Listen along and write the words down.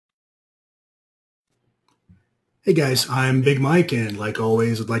Hey guys, I'm Big Mike, and like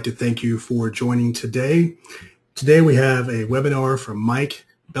always, I'd like to thank you for joining today. Today we have a webinar from Mike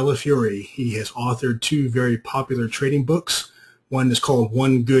Bellafiore. He has authored two very popular trading books. One is called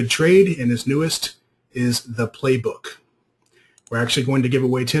One Good Trade, and his newest is The Playbook. We're actually going to give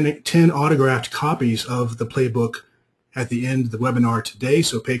away 10 autographed copies of The Playbook at the end of the webinar today,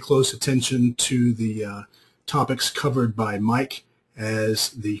 so pay close attention to the topics covered by Mike,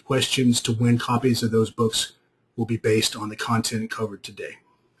 as the questions to win copies of those books will be based on the content covered today.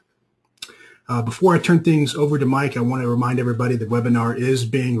 Before I turn things over to Mike, I want to remind everybody the webinar is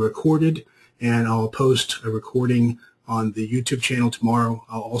being recorded, and I'll post a recording on the YouTube channel tomorrow.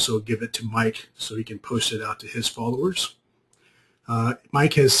 I'll also give it to Mike so he can post it out to his followers.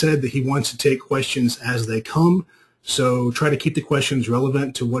 Mike has said that he wants to take questions as they come, so try to keep the questions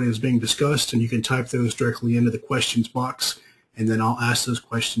relevant to what is being discussed, and you can type those directly into the questions box, and then I'll ask those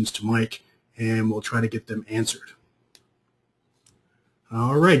questions to Mike, and we'll try to get them answered.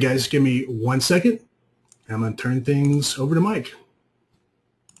 All right, guys, give me 1 second. I'm going to turn things over to Mike.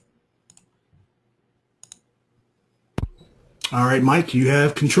 All right, Mike, you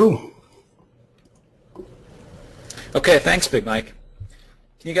have control. Okay, thanks, Big Mike.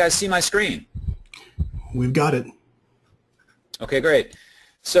 Can you guys see my screen? We've got it. Okay, great.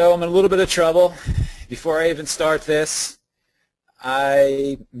 So I'm in a little bit of trouble. Before I even start this,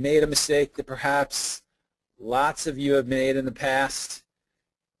 I made a mistake that perhaps lots of you have made in the past,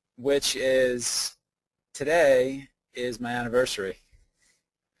 which is today is my anniversary.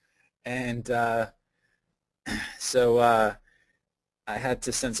 And so I had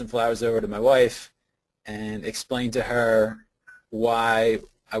to send some flowers over to my wife and explain to her why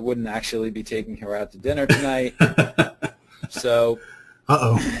I wouldn't actually be taking her out to dinner tonight. So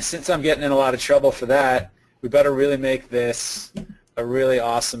since I'm getting in a lot of trouble for that, we better really make this a really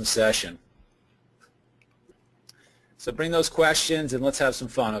awesome session. So bring those questions and let's have some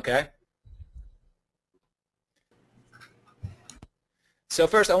fun, okay? So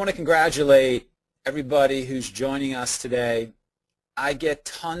first, I want to congratulate everybody who's joining us today. I get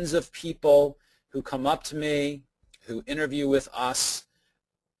tons of people who come up to me, who interview with us,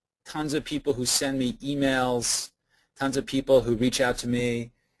 tons of people who send me emails, tons of people who reach out to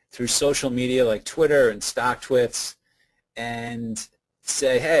me through social media like Twitter and StockTwits and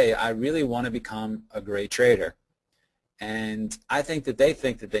say, hey, I really want to become a great trader. And I think that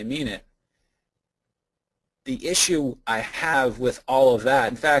they mean it. The issue I have with all of that,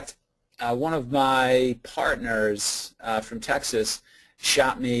 in fact, one of my partners from Texas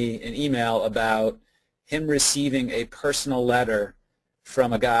shot me an email about him receiving a personal letter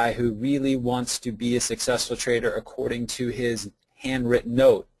from a guy who really wants to be a successful trader according to his handwritten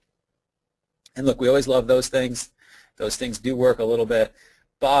note. And look, we always love those things. Those things do work a little bit.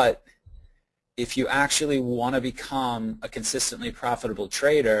 But if you actually want to become a consistently profitable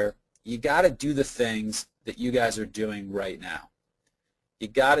trader, you got to do the things that you guys are doing right now. You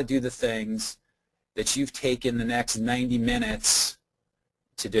got to do the things that you've taken the next 90 minutes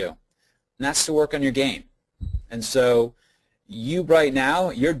to do. And that's to work on your game. And so you right now,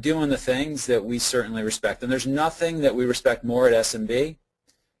 you're doing the things that we certainly respect. And there's nothing that we respect more at SMB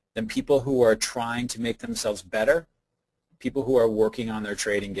than people who are trying to make themselves better, people who are working on their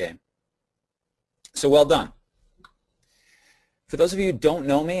trading game. So well done. For those of you who don't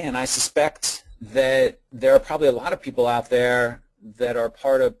know me, and I suspect that there are probably a lot of people out there that are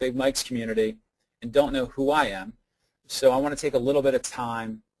part of Big Mike's community and don't know who I am, so I want to take a little bit of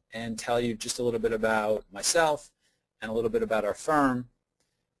time and tell you just a little bit about myself and a little bit about our firm,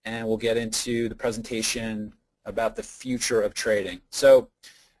 and we'll get into the presentation about the future of trading. So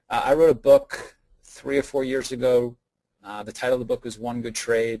I wrote a book 3 or 4 years ago. The title of the book was One Good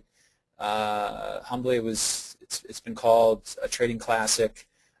Trade. Humbly, it's been called a trading classic.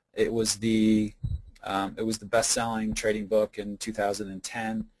 It was the best-selling trading book in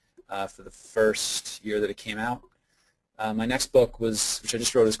 2010 for the first year that it came out. My next book which I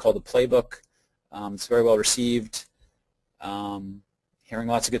just wrote, is called The Playbook. It's very well received. Getting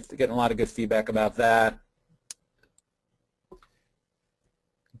a lot of good feedback about that.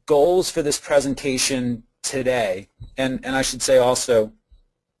 Goals for this presentation today, and I should say also,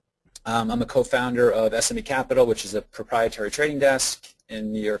 I'm a co-founder of SME Capital, which is a proprietary trading desk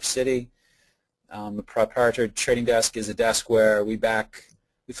in New York City. The proprietary trading desk is a desk where we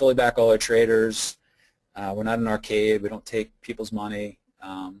fully back all our traders. We're not an arcade. We don't take people's money.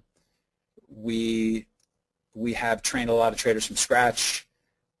 We have trained a lot of traders from scratch.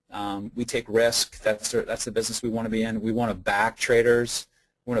 We take risk. That's the business we want to be in. We want to back traders.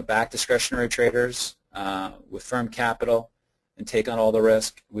 We want to back discretionary traders with firm capital and take on all the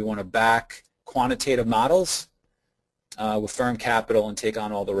risk. We want to back quantitative models with firm capital and take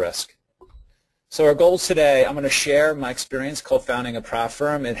on all the risk. So our goals today, I'm going to share my experience co-founding a prop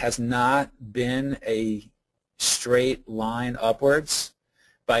firm. It has not been a straight line upwards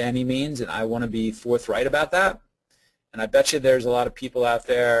by any means, and I want to be forthright about that. And I bet you there's a lot of people out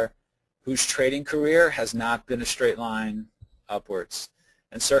there whose trading career has not been a straight line upwards.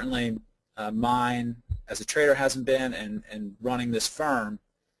 And certainly mine as a trader hasn't been, and running this firm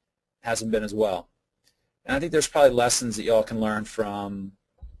hasn't been as well. And I think there's probably lessons that you all can learn from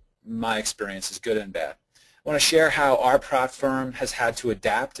my experiences, good and bad. I want to share how our prop firm has had to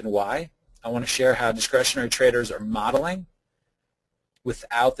adapt and why. I want to share how discretionary traders are modeling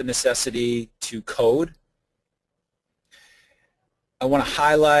without the necessity to code. I want to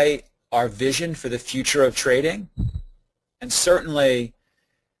highlight our vision for the future of trading. And certainly,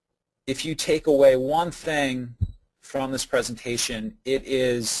 if you take away one thing from this presentation, it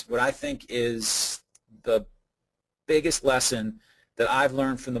is what I think is the biggest lesson that I've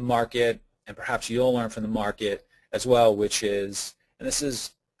learned from the market, and perhaps you'll learn from the market as well, which is, and this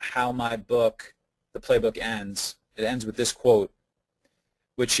is how my book, The Playbook, ends. It ends with this quote,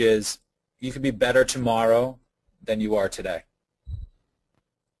 which is, you can be better tomorrow than you are today.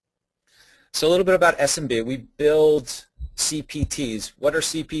 So a little bit about SMB. We build CPTs. What are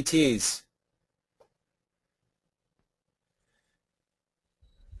CPTs?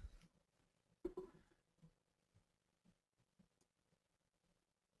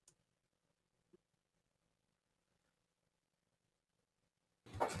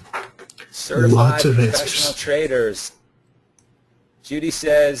 Certified professional traders. Judy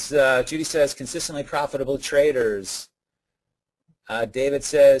says consistently profitable traders. David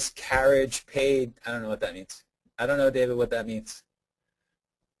says carriage paid. I don't know what that means. I don't know, David, what that means.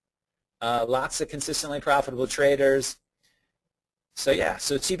 Lots of consistently profitable traders. So yeah,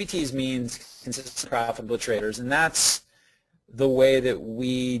 so CPTs means consistently profitable traders, and that's the way that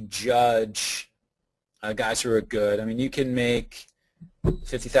we judge guys who are good. I mean, you can make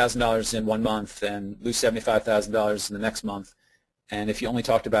 $50,000 in 1 month and lose $75,000 in the next month, and if you only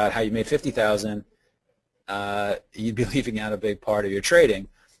talked about how you made $50,000, you'd be leaving out a big part of your trading.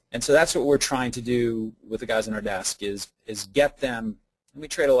 And so that's what we're trying to do with the guys on our desk is get them, and we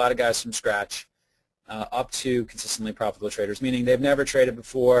trade a lot of guys from scratch, up to consistently profitable traders, meaning they've never traded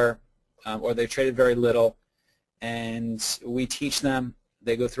before, or they've traded very little, and we teach them.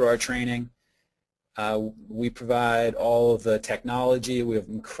 They go through our training. We provide all of the technology. We have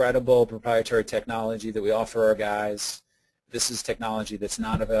incredible proprietary technology that we offer our guys. This is technology that's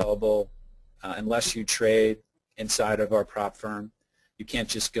not available unless you trade inside of our prop firm. You can't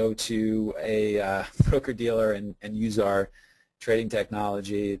just go to a broker-dealer and use our trading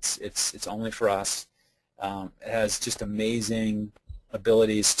technology. It's only for us. It has just amazing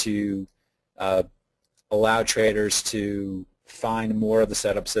abilities to allow traders to find more of the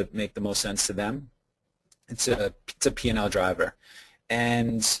setups that make the most sense to them. It's a P&L driver.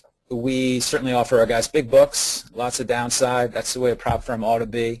 And we certainly offer our guys big books, lots of downside. That's the way a prop firm ought to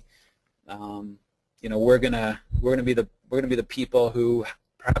be. You know, we're gonna be the people who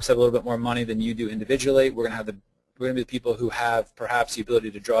perhaps have a little bit more money than you do individually. We're gonna be the people who have perhaps the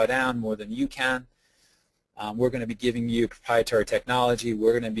ability to draw down more than you can. We're going to be giving you proprietary technology.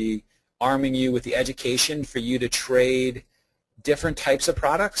 We're going to be arming you with the education for you to trade different types of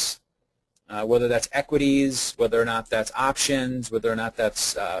products, whether that's equities, whether or not that's options, whether or not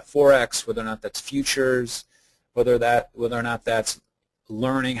that's forex, whether or not that's futures, whether or not that's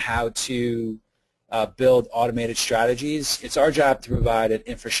learning how to build automated strategies. It's our job to provide an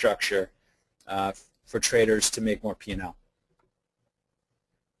infrastructure for traders to make more P&L.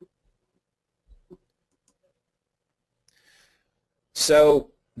 So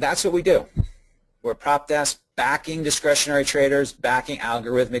that's what we do. We're prop desk backing discretionary traders, backing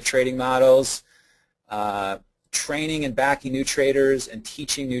algorithmic trading models, training and backing new traders, and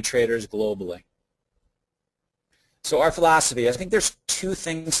teaching new traders globally. So our philosophy, I think there's two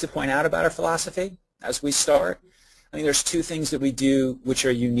things to point out about our philosophy as we start. I think there's two things that we do which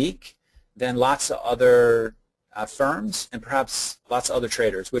are unique than lots of other firms and perhaps lots of other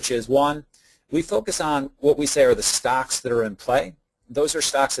traders, which is, one, we focus on what we say are the stocks that are in play. Those are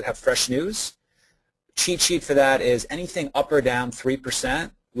stocks that have fresh news. Cheat sheet for that is anything up or down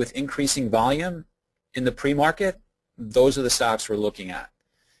 3% with increasing volume in the pre-market. Those are the stocks we're looking at.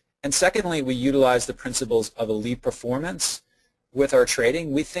 And secondly, we utilize the principles of elite performance with our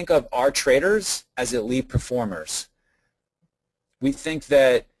trading. We think of our traders as elite performers. We think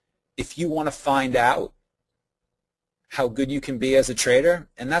that if you want to find out how good you can be as a trader,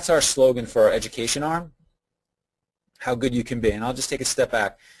 and that's our slogan for our education arm, how good you can be. And I'll just take a step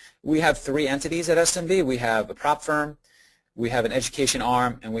back. We have three entities at SMB. We have a prop firm, we have an education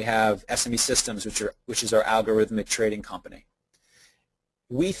arm, and we have SMB Systems, which is our algorithmic trading company.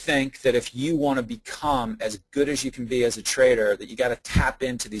 We think that if you want to become as good as you can be as a trader, that you got to tap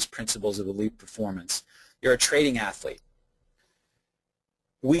into these principles of elite performance. You're a trading athlete.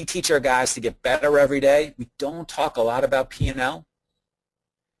 We teach our guys to get better every day. We don't talk a lot about P&L.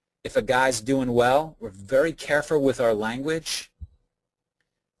 If a guy's doing well, we're very careful with our language.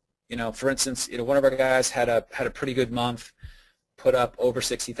 You know, for instance, one of our guys had a pretty good month, put up over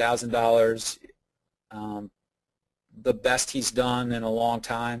 $60,000. The best he's done in a long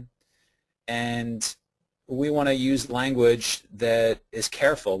time, and we want to use language that is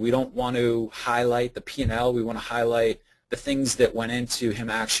careful. We don't want to highlight the P&L. We want to highlight the things that went into him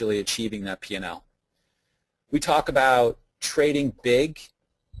actually achieving that P&L. We talk about trading big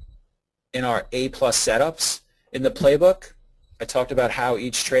in our A-plus setups. In the playbook, I talked about how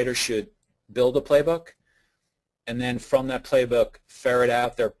each trader should build a playbook, and then from that playbook ferret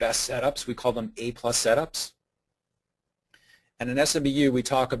out their best setups. We call them A-plus setups. And in SMBU, we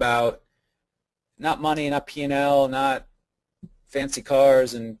talk about not money, not P&L, not fancy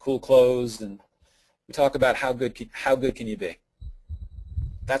cars and cool clothes, and we talk about how good can you be.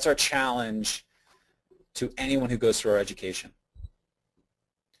 That's our challenge to anyone who goes through our education.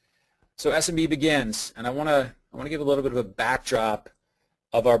 So SMB begins, and I want to give a little bit of a backdrop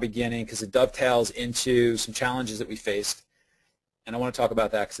of our beginning because it dovetails into some challenges that we faced, and I want to talk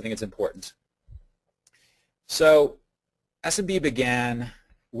about that because I think it's important. So SMB began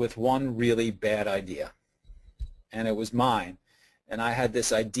with one really bad idea, and it was mine. And I had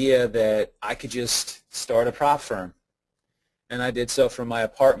this idea that I could just start a prop firm, and I did so from my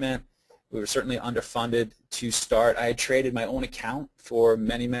apartment. We were certainly underfunded to start. I had traded my own account for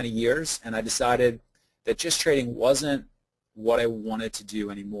many, many years, and I decided that just trading wasn't what I wanted to do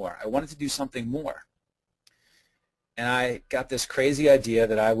anymore. I wanted to do something more. And I got this crazy idea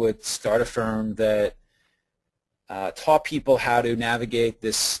that I would start a firm that taught people how to navigate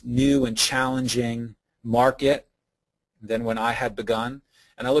this new and challenging market than when I had begun.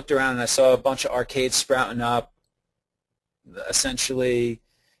 And I looked around and I saw a bunch of arcades sprouting up, essentially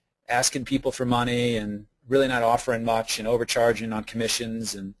asking people for money and really not offering much and overcharging on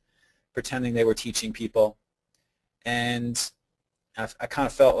commissions and pretending they were teaching people. And I kind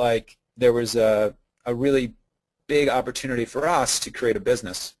of felt like there was a really big opportunity for us to create a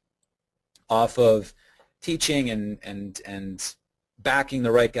business off of teaching and backing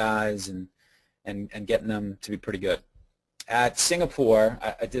the right guys and getting them to be pretty good. At Singapore,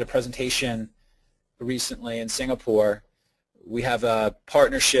 I did a presentation recently in Singapore. We have a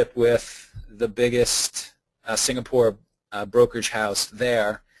partnership with the biggest Singapore brokerage house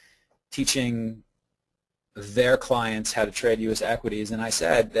there, teaching their clients how to trade U.S. equities, and I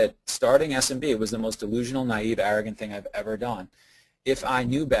said that starting SMB was the most delusional, naive, arrogant thing I've ever done. If I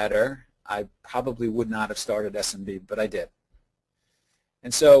knew better, I probably would not have started SMB, but I did.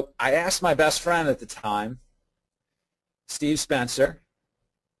 And so I asked my best friend at the time, Steve Spencer,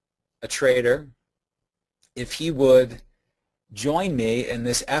 a trader, if he would join me in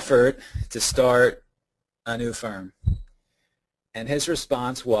this effort to start a new firm. And his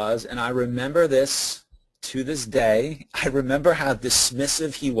response was, and I remember this to this day, I remember how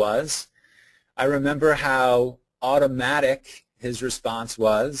dismissive he was. I remember how automatic his response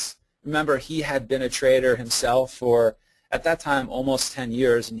was. Remember, he had been a trader himself for, at that time, almost 10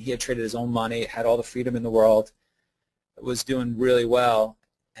 years, and he had traded his own money, had all the freedom in the world, was doing really well.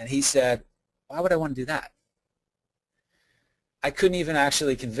 And he said, why would I want to do that? I couldn't even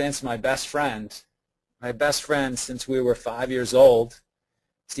actually convince my best friend. My best friend since we were 5 years old.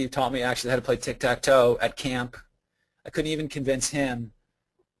 Steve taught me actually how to play tic-tac-toe at camp. I couldn't even convince him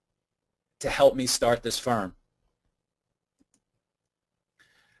to help me start this firm.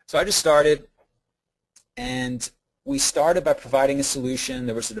 So I just started, and we started by providing a solution.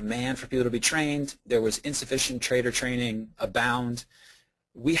 There was a demand for people to be trained. There was insufficient trader training abound.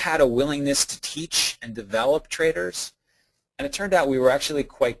 We had a willingness to teach and develop traders, and it turned out we were actually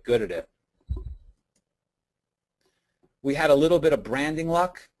quite good at it. We had a little bit of branding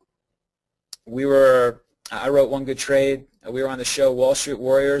luck. I wrote one good trade. We were on the show Wall Street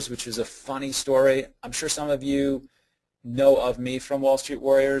Warriors, which is a funny story. I'm sure some of you know of me from Wall Street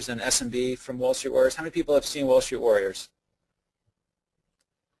Warriors and SMB from Wall Street Warriors. How many people have seen Wall Street Warriors?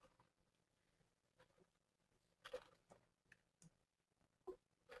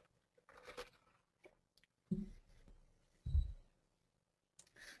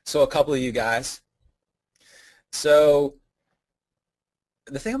 So a couple of you guys. So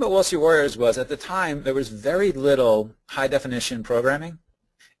the thing about Wall Street Warriors was at the time there was very little high-definition programming.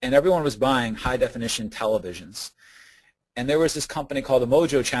 and everyone was buying high-definition televisions. And there was this company called the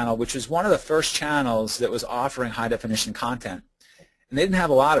Mojo Channel, which was one of the first channels that was offering high-definition content. And they didn't have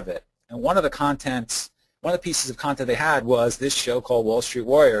a lot of it. And one of the pieces of content they had was this show called Wall Street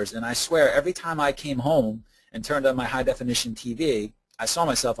Warriors. And I swear, every time I came home and turned on my high-definition TV, I saw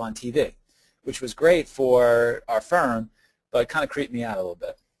myself on TV, which was great for our firm, but it kind of creeped me out a little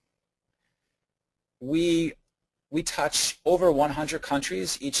bit. We touch over 100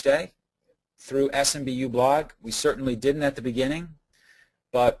 countries each day through SMBU blog. We certainly didn't at the beginning,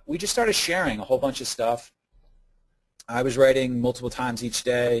 but we just started sharing a whole bunch of stuff. I was writing multiple times each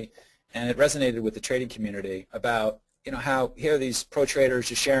day, and it resonated with the trading community about, how here are these pro traders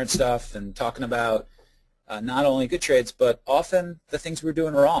just sharing stuff and talking about not only good trades, but often the things we were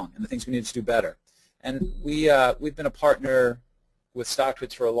doing wrong and the things we needed to do better. And we've been a partner with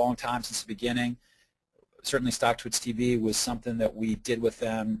StockTwits for a long time, since the beginning. Certainly StockTwits TV was something that we did with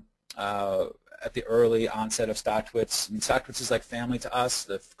them at the early onset of StockTwits. I mean, StockTwits is like family to us.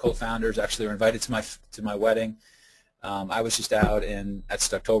 The co-founders actually were invited to my wedding. I was just out at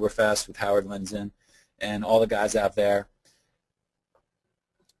Stocktoberfest with Howard Lindzen and all the guys out there.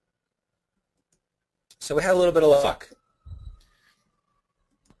 So we had a little bit of luck.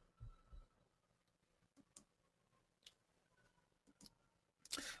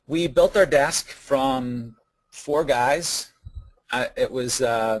 We built our desk from 4 guys. It was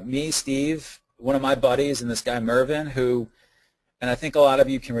me, Steve, one of my buddies, and this guy Mervin, who, and I think a lot of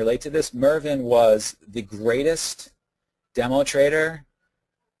you can relate to this, Mervin was the greatest demo trader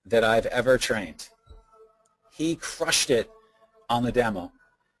that I've ever trained. He crushed it on the demo.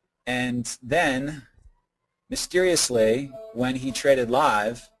 And then, mysteriously, when he traded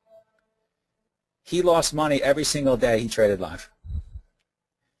live, he lost money every single day he traded live.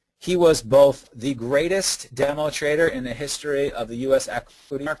 He was both the greatest demo trader in the history of the U.S.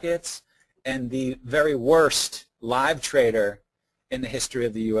 equity markets and the very worst live trader in the history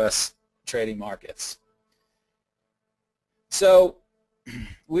of the U.S. trading markets. So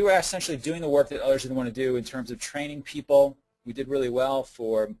we were essentially doing the work that others didn't want to do in terms of training people. We did really well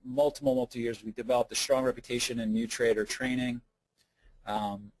for multiple years. We developed a strong reputation in new trader training.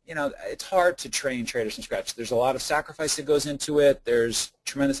 It's hard to train traders from scratch. There's a lot of sacrifice that goes into it. There's a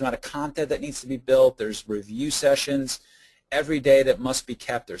tremendous amount of content that needs to be built. There's review sessions every day that must be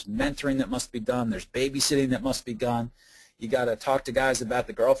kept. There's mentoring that must be done. There's babysitting that must be done. You got to talk to guys about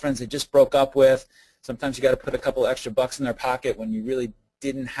the girlfriends they just broke up with. Sometimes you got to put a couple extra bucks in their pocket when you really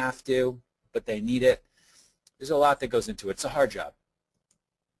didn't have to, but they need it. There's a lot that goes into it. It's a hard job.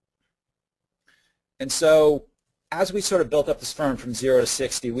 And so as we sort of built up this firm from 0 to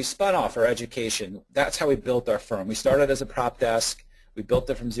 60, we spun off our education. That's how we built our firm. We started as a prop desk. We built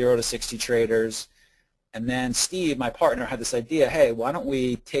it from 0 to 60 traders. And then Steve, my partner, had this idea, hey, why don't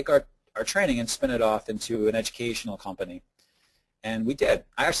we take our training and spin it off into an educational company? And we did.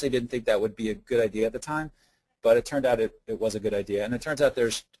 I actually didn't think that would be a good idea at the time, but it turned out it was a good idea. And it turns out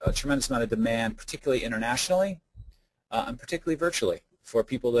there's a tremendous amount of demand, particularly internationally and particularly virtually, for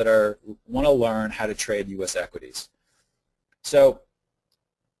people that want to learn how to trade U.S. equities. So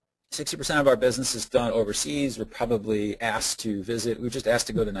 60% of our business is done overseas. We're probably asked to visit. We were just asked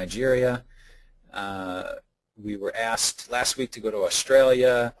to go to Nigeria. We were asked last week to go to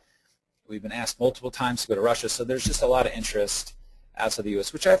Australia. We've been asked multiple times to go to Russia. So there's just a lot of interest outside the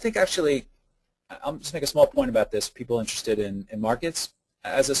U.S., which I think actually, I'll just make a small point about this, people interested in markets.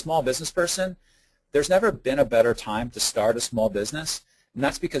 As a small business person, there's never been a better time to start a small business. And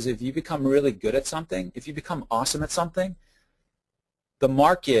that's because if you become really good at something, if you become awesome at something, the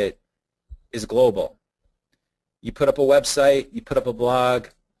market is global. You put up a website, you put up a blog,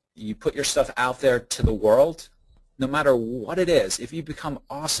 you put your stuff out there to the world, no matter what it is. If you become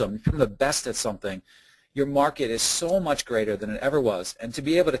awesome, you become the best at something, your market is so much greater than it ever was. And to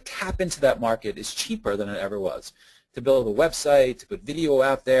be able to tap into that market is cheaper than it ever was. To build a website, to put video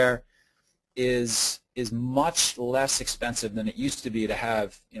out there is much less expensive than it used to be to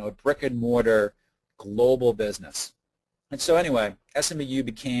have, a brick and mortar global business. And so anyway, SMBU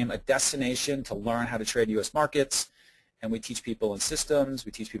became a destination to learn how to trade U.S. markets, and we teach people in systems,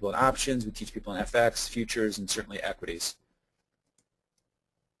 we teach people in options, we teach people in FX, futures, and certainly equities.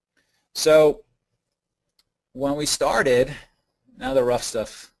 So when we started, now the rough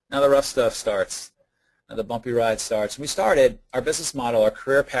stuff starts. Now the bumpy ride starts. When we started, our business model, our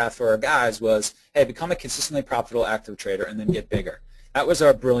career path for our guys was, hey, become a consistently profitable active trader and then get bigger. That was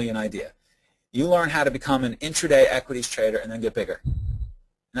our brilliant idea. You learn how to become an intraday equities trader and then get bigger. And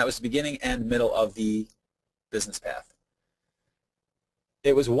that was the beginning and middle of the business path.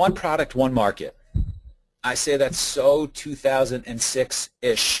 It was one product, one market. I say that's so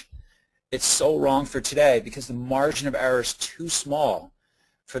 2006-ish. It's so wrong for today because the margin of error is too small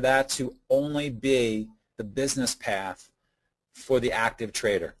for that to only be the business path for the active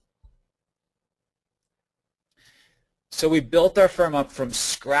trader. So we built our firm up from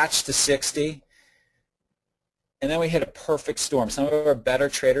scratch to 60, and then we hit a perfect storm. Some of our better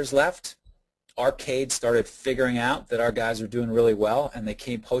traders left. Arcade started figuring out that our guys were doing really well, and they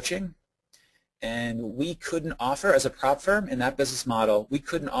came poaching. And we couldn't offer, as a prop firm in that business model, we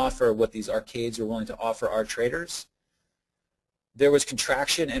couldn't offer what these arcades were willing to offer our traders. There was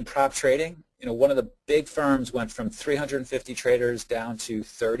contraction in prop trading. You know, one of the big firms went from 350 traders down to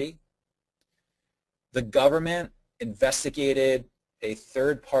 30. The government investigated a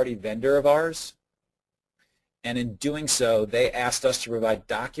third-party vendor of ours, and in doing so, they asked us to provide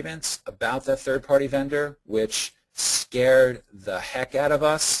documents about that third-party vendor, which scared the heck out of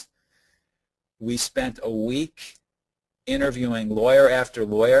us. We spent a week interviewing lawyer after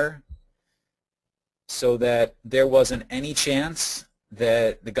lawyer so that there wasn't any chance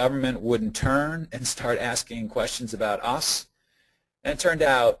that the government wouldn't turn and start asking questions about us. And it turned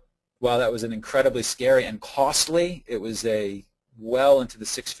out, while that was an incredibly scary and costly, it was a well into the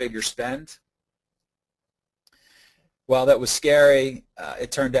six-figure spend. While that was scary,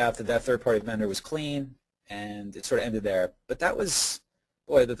 it turned out that that third-party vendor was clean, and it sort of ended there. But that was,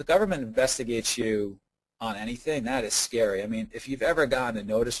 boy, that the government investigates you on anything, that is scary. I mean, if you've ever gotten a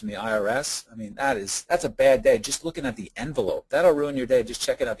notice from the IRS, I mean, that's a bad day just looking at the envelope. That'll ruin your day just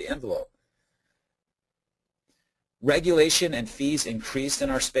checking out the envelope. Regulation and fees increased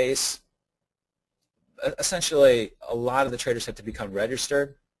in our space. Essentially, a lot of the traders had to become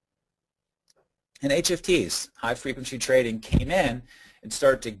registered. And HFTs, high-frequency trading, came in and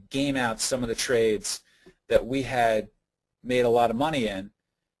started to game out some of the trades that we had made a lot of money in.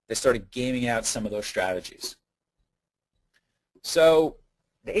 They started gaming out some of those strategies. So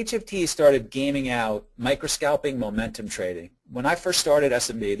the HFTs started gaming out microscalping, momentum trading. When I first started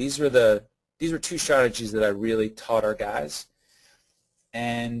SMB, these were two strategies that I really taught our guys.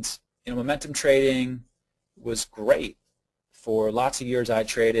 And you know, momentum trading was great for lots of years. I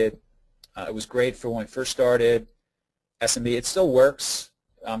traded. It was great for when we first started SMB. It still works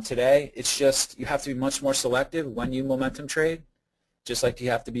today. It's just you have to be much more selective when you momentum trade, just like you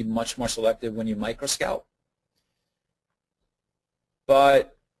have to be much more selective when you microscalp.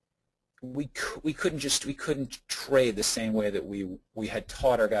 But we couldn't trade the same way that we had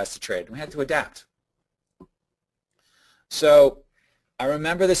taught our guys to trade. We had to adapt. So I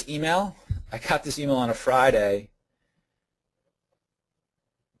remember this email. I got this email on a Friday.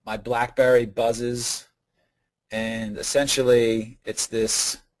 My BlackBerry buzzes, and essentially it's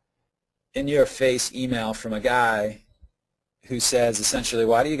this in-your-face email from a guy who says essentially,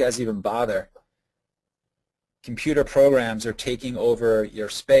 why do you guys even bother? Computer programs are taking over your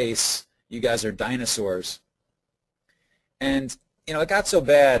space. You guys are dinosaurs. And you know, it got so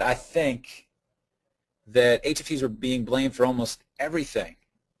bad, I think, that HFTs were being blamed for almost everything.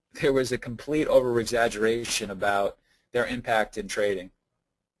 There was a complete over-exaggeration about their impact in trading.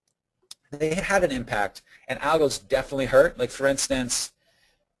 They had an impact, and algos definitely hurt. Like, for instance,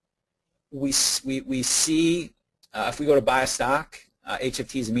 we see if we go to buy a stock,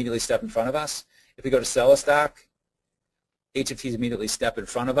 HFTs immediately step in front of us. If we go to sell a stock, HFTs immediately step in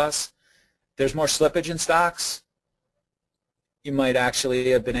front of us. There's more slippage in stocks. You might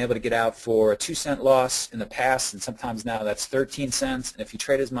actually have been able to get out for a 2-cent loss in the past, and sometimes now that's 13 cents. And if you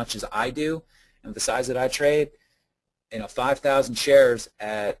trade as much as I do, and with the size that I trade, you know, 5,000 shares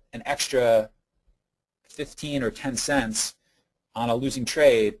at an extra 15 or 10 cents on a losing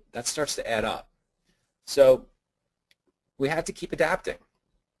trade, that starts to add up. So we had to keep adapting.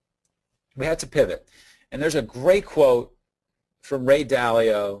 We had to pivot. And there's a great quote from Ray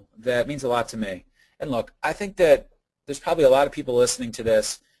Dalio that means a lot to me. And look, I think that there's probably a lot of people listening to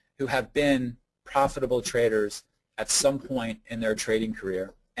this who have been profitable traders at some point in their trading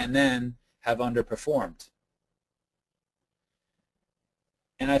career and then have underperformed.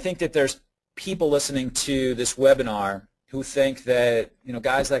 And I think that there's people listening to this webinar who think that, you know,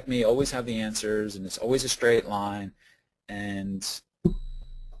 guys like me always have the answers and it's always a straight line, and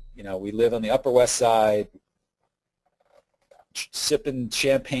you know, we live on the Upper West Side sipping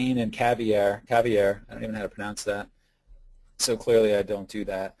champagne and caviar. I don't even know how to pronounce that. So clearly I don't do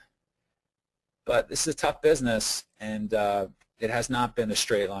that. But this is a tough business, and it has not been a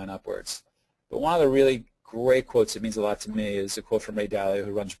straight line upwards. But one of the really great quotes that means a lot to me is a quote from Ray Dalio,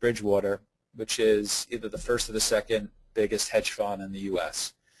 who runs Bridgewater, which is either the first or the second biggest hedge fund in the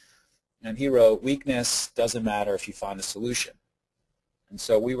U.S. And he wrote, "Weakness doesn't matter if you find a solution." And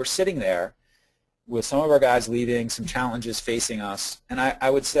so we were sitting there with some of our guys leaving, some challenges facing us, and I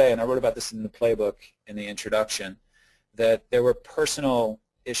would say, and I wrote about this in the playbook in the introduction, that there were personal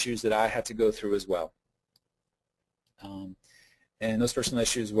issues that I had to go through as well. And those personal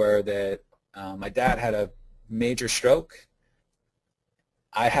issues were that my dad had a major stroke.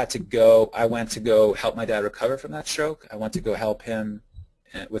 I went to go help my dad recover from that stroke. I went to go help him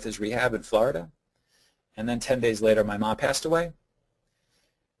with his rehab in Florida. And then 10 days later, my mom passed away.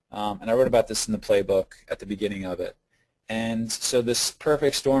 And I wrote about this in the playbook at the beginning of it. And so this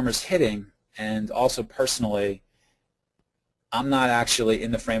perfect storm is hitting, and also personally, I'm not actually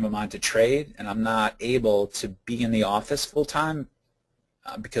in the frame of mind to trade, and I'm not able to be in the office full time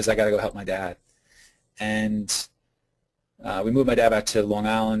because I got to go help my dad. And we moved my dad back to Long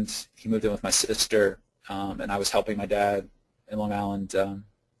Island. He moved in with my sister, and I was helping my dad in Long Island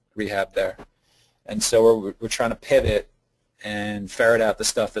rehab there. And so we're trying to pivot and ferret out the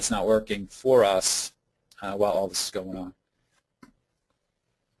stuff that's not working for us while all this is going on.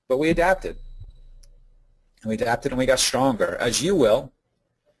 But we adapted. And we adapted and we got stronger, as you will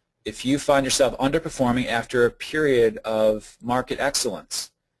if you find yourself underperforming after a period of market excellence.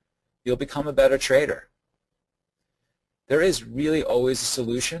 You'll become a better trader. There is really always a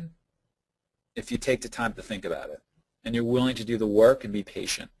solution if you take the time to think about it and you're willing to do the work and be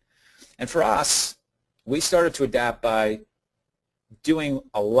patient. And for us, we started to adapt by doing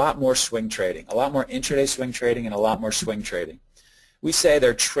a lot more swing trading, a lot more intraday swing trading, and a lot more swing trading. We say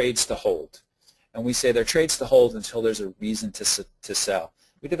they're trades to hold. And we say they're trades to hold until there's a reason to sell.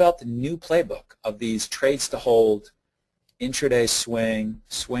 We developed a new playbook of these trades to hold, intraday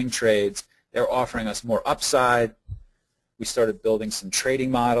swing trades. They're offering us more upside. We started building some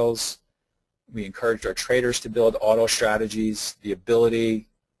trading models. We encouraged our traders to build auto strategies, the ability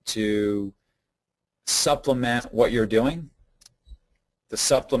to supplement what you're doing, to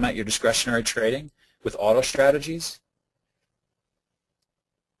supplement your discretionary trading with auto strategies.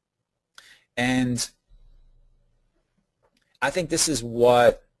 And I think this is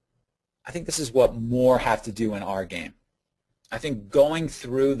what more have to do in our game. I think going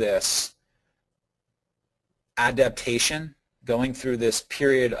through this adaptation, going through this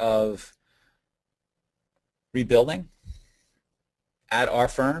period of rebuilding at our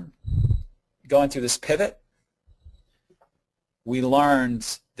firm, going through this pivot, we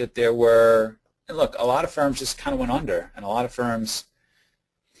learned that there were, and look, a lot of firms just kind of went under, and a lot of firms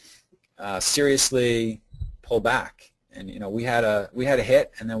seriously pulled back. And we had a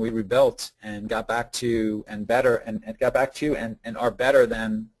hit, and then we rebuilt and got back to and better, and got back to and are better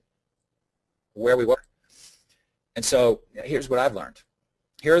than where we were. And so here's what I've learned.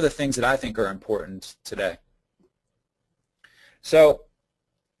 Here are the things that I think are important today. So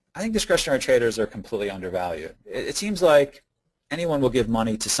I think discretionary traders are completely undervalued. It seems like anyone will give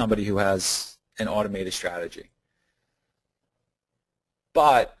money to somebody who has an automated strategy.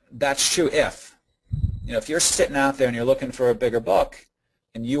 But that's true if you're sitting out there and you're looking for a bigger buck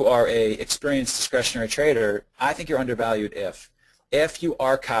and you are a experienced discretionary trader, I think you're undervalued if you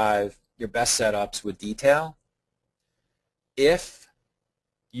archive your best setups with detail, if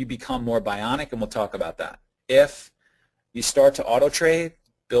you become more bionic, and we'll talk about that, if you start to auto trade,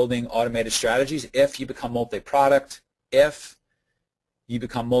 building automated strategies, if you become multi-product, if you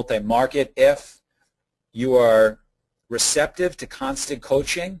become multi-market, if you are receptive to constant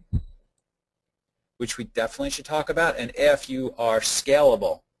coaching, which we definitely should talk about, and if you are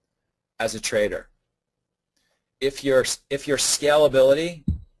scalable as a trader. If your scalability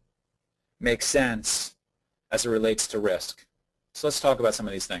makes sense as it relates to risk. So let's talk about some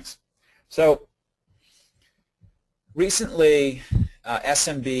of these things. So recently,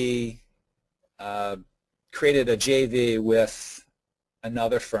 SMB created a JV with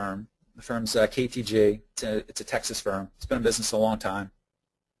another firm. The firm's KTG. It's a Texas firm. It's been in business a long time.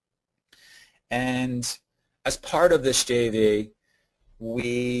 And as part of this JV,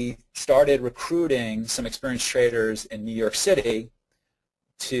 we started recruiting some experienced traders in New York City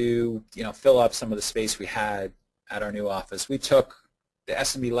to fill up some of the space we had at our new office. We took the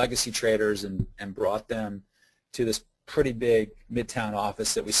SMB legacy traders and brought them to this pretty big Midtown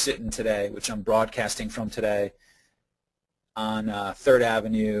office that we sit in today, which I'm broadcasting from today on 3rd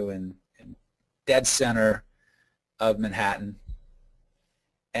Avenue and dead center of Manhattan.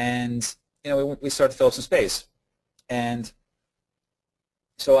 And we started to fill up some space. And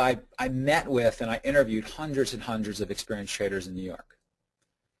so I met with and I interviewed hundreds and hundreds of experienced traders in New York.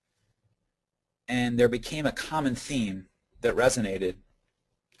 And there became a common theme that resonated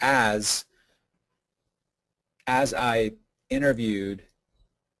as I interviewed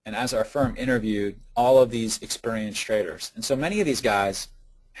and as our firm interviewed all of these experienced traders. And so many of these guys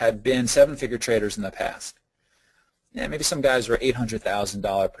had been seven-figure traders in the past. Yeah, maybe some guys were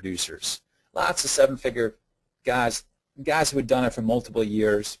 $800,000 producers. Lots of seven-figure guys who had done it for multiple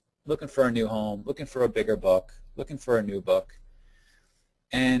years, looking for a new home, looking for a bigger book, looking for a new book.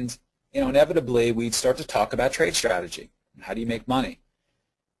 And inevitably, we'd start to talk about trade strategy. How do you make money?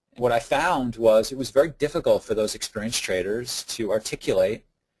 What I found was it was very difficult for those experienced traders to articulate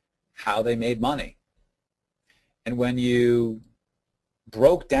how they made money. And when you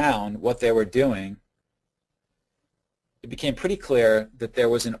broke down what they were doing, it became pretty clear that there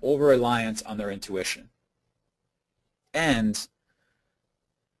was an over-reliance on their intuition. And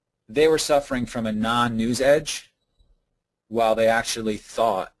they were suffering from a non-news edge while they actually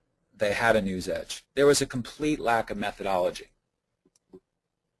thought they had a news edge. There was a complete lack of methodology.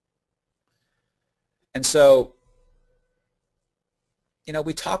 And so,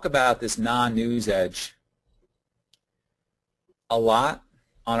 we talk about this non-news edge a lot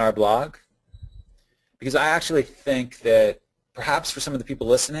on our blog, because I actually think that perhaps for some of the people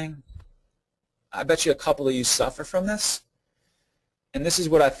listening, I bet you a couple of you suffer from this. And this is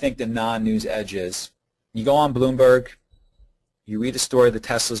what I think the non-news edge is. You go on Bloomberg, you read a story that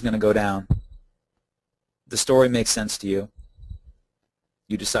Tesla's going to go down. The story makes sense to you.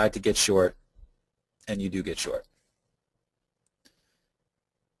 You decide to get short, and you do get short.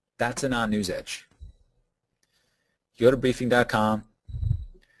 That's a non-news edge. You go to briefing.com.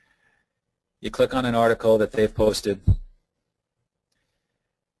 You click on an article that they've posted.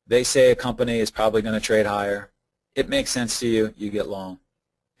 They say a company is probably going to trade higher. It makes sense to you. You get long.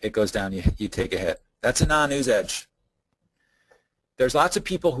 It goes down. You take a hit. That's a non-news edge. There's lots of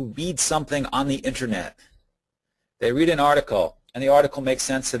people who read something on the internet. They read an article, and the article makes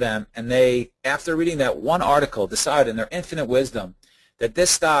sense to them, and they, after reading that one article, decide in their infinite wisdom that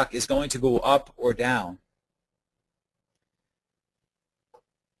this stock is going to go up or down.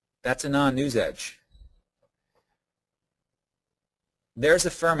 That's a non-news edge. There's a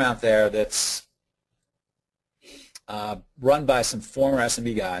firm out there that's run by some former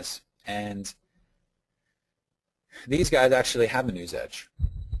S&P guys, and these guys actually have a news edge.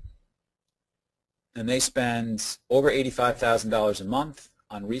 And they spend over $85,000 a month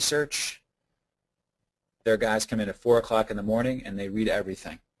on research. Their guys come in at 4 o'clock in the morning and they read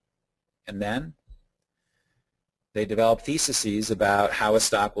everything. And then they develop theses about how a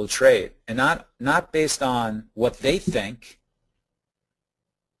stock will trade, and not based on what they think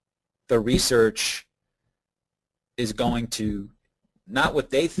the research is going to, not what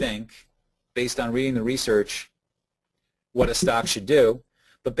they think based on reading the research what a stock should do,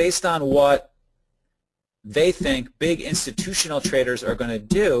 but based on what they think big institutional traders are going to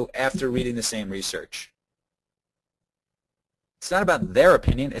do after reading the same research. It's not about their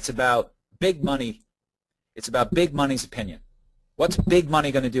opinion, it's about big money. It's about big money's opinion. What's big money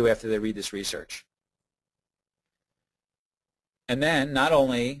going to do after they read this research? And then not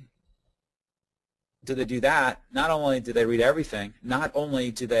only do they do that, not only do they read everything, not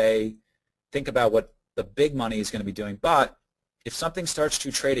only do they think about what the big money is going to be doing, but if something starts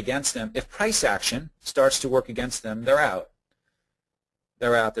to trade against them, if price action starts to work against them, they're out.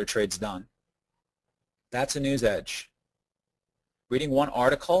 They're out, their trade's done. That's a news edge. Reading one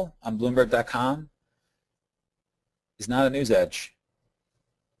article on Bloomberg.com is not a news edge.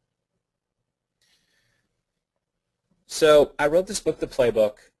 So I wrote this book, The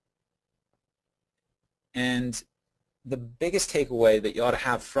Playbook, and the biggest takeaway that you ought to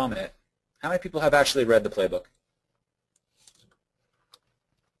have from it, how many people have actually read The Playbook?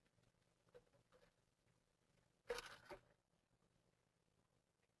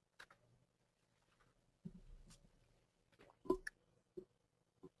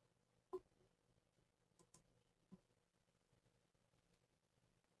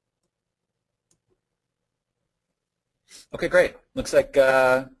 Okay, great. Looks like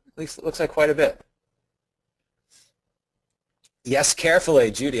looks like quite a bit. Yes,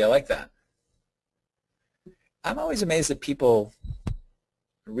 carefully, Judy. I like that. I'm always amazed that people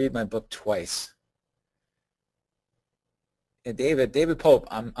read my book twice. And David Pope,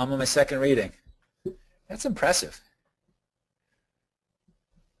 I'm on my second reading. That's impressive.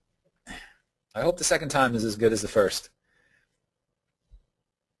 I hope the second time is as good as the first.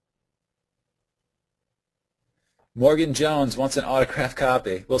 Morgan Jones wants an autographed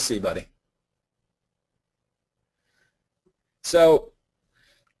copy. We'll see, buddy. So,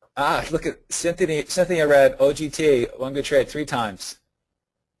 look at Cynthia read OGT, One Good Trade, 3 times.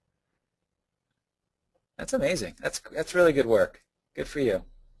 That's amazing. That's really good work. Good for you.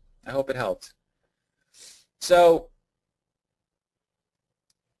 I hope it helped. So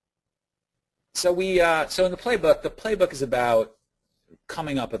in the playbook is about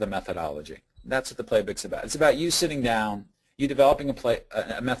coming up with a methodology. That's what the playbook's about. It's about you sitting down, you developing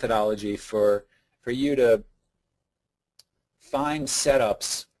a methodology for you to find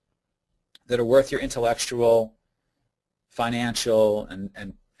setups that are worth your intellectual, financial,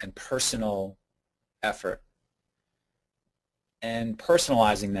 and personal effort. And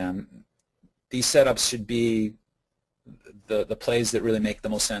personalizing them, these setups should be the plays that really make the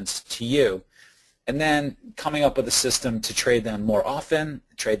most sense to you. And then coming up with a system to trade them more often,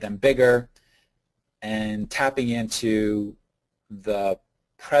 trade them bigger, and tapping into the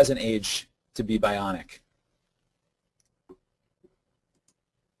present age to be bionic.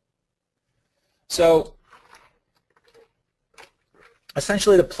 So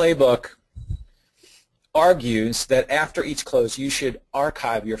essentially the playbook argues that after each close you should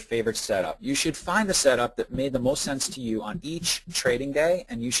archive your favorite setup. You should find the setup that made the most sense to you on each trading day,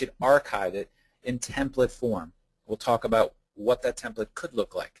 and you should archive it in template form. We'll talk about what that template could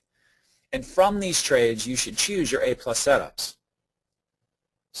look like. And from these trades you should choose your A-plus setups.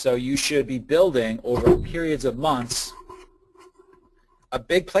 So you should be building over periods of months a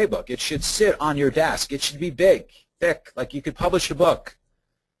big playbook. It should sit on your desk. It should be big, thick, like you could publish a book.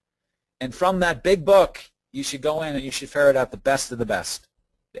 And from that big book, you should go in and you should ferret out the best of the best,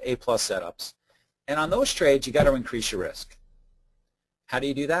 the A-plus setups. And on those trades, you got to increase your risk. How do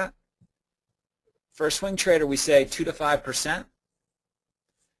you do that? For a swing trader, we say 2 to 5%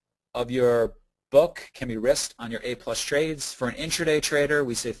 of your book can be risked on your A-plus trades. For an intraday trader,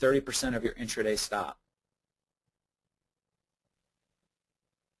 we say 30% of your intraday stop.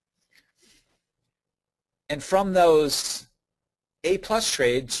 And from those A-plus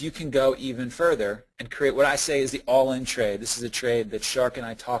trades, you can go even further and create what I say is the all-in trade. This is a trade that Shark and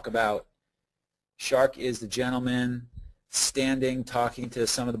I talk about. Shark is the gentleman standing, talking to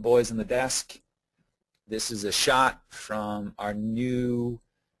some of the boys on the desk. This is a shot from our new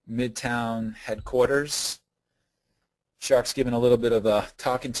Midtown headquarters. Shark's giving a little bit of a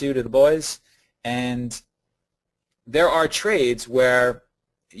talking to the boys. And there are trades where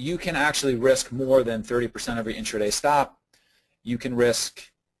you can actually risk more than 30% of your intraday stop. You can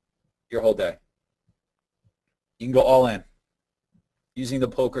risk your whole day. You can go all in. Using the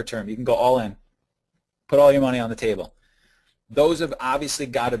poker term, you can go all in. Put all your money on the table. Those have obviously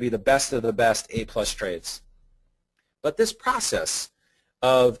got to be the best of the best A-plus trades. But this process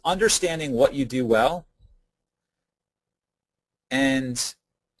of understanding what you do well and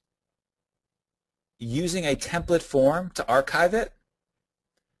using a template form to archive it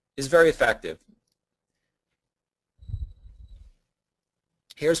is very effective.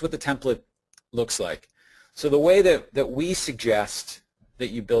 Here's what the template looks like. So the way that we suggest that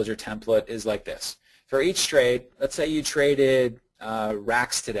you build your template is like this. For each trade, let's say you traded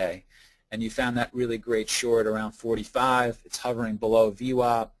racks today, and you found that really great short around 45. It's hovering below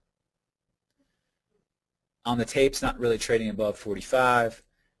VWAP. On the tape's not really trading above 45,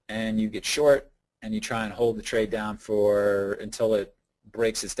 and you get short, and you try and hold the trade down until it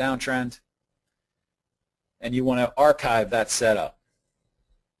breaks its downtrend, and you want to archive that setup.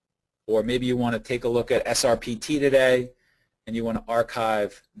 Or maybe you want to take a look at SRPT today, and you want to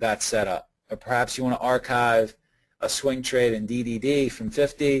archive that setup. Or perhaps you want to archive a swing trade in DDD from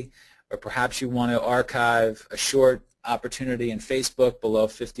 50, or perhaps you want to archive a short opportunity in Facebook below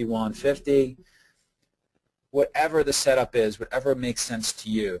 51.50. Whatever the setup is, whatever makes sense to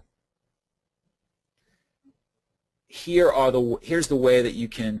you. Here's the way that you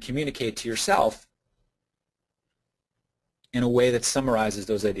can communicate to yourself in a way that summarizes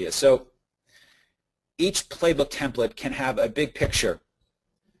those ideas. So each playbook template can have a big picture.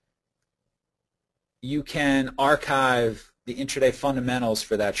 You can archive the intraday fundamentals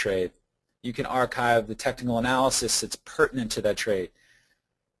for that trade. You can archive the technical analysis that's pertinent to that trade.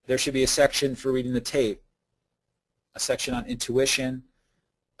 There should be a section for reading the tape, a section on intuition,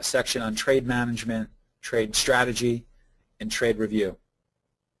 a section on trade management, trade strategy, and trade review.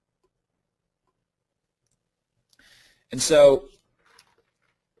 And so,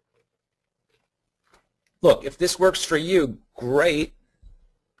 look, if this works for you, great,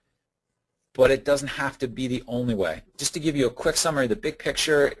 but it doesn't have to be the only way. Just to give you a quick summary, the big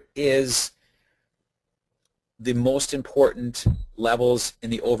picture is the most important levels in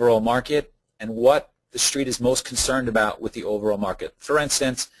the overall market and what the street is most concerned about with the overall market. For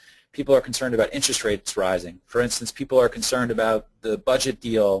instance, people are concerned about interest rates rising. For instance, people are concerned about the budget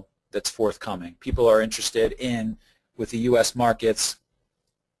deal that's forthcoming. People are interested in, with the U.S. markets,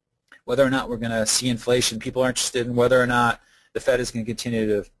 whether or not we're going to see inflation. People are interested in whether or not the Fed is going to continue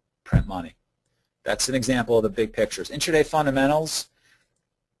to print money. That's an example of the big pictures. Intraday fundamentals,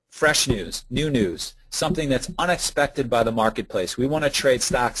 fresh news, new news, something that's unexpected by the marketplace. We want to trade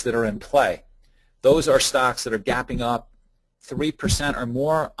stocks that are in play. Those are stocks that are gapping up 3% or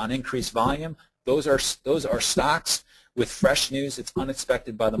more on increased volume. Those are stocks with fresh news that's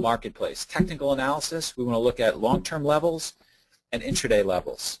unexpected by the marketplace. Technical analysis, we want to look at long-term levels and intraday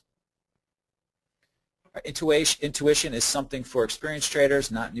levels. Intuition is something for experienced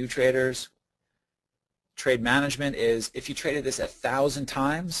traders, not new traders. Trade management is, if you traded this 1,000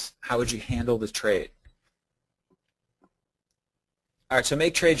 times, how would you handle the trade? All right, so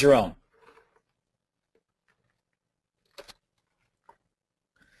make trades your own.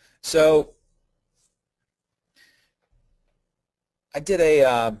 So I did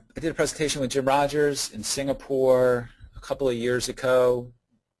a presentation with Jim Rogers in Singapore a couple of years ago,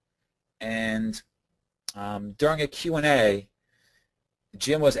 and during a Q&A,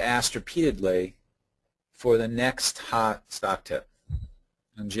 Jim was asked repeatedly for the next hot stock tip.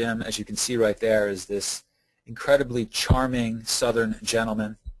 And Jim, as you can see right there, is this incredibly charming Southern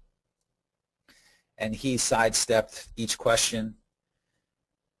gentleman, and he sidestepped each question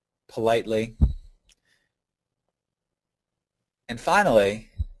politely. And finally,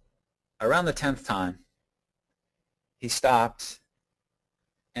 around the 10th time, he stopped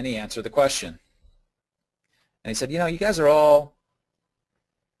and he answered the question. And he said, you know, you guys are all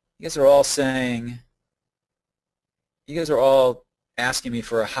saying, you guys are all asking me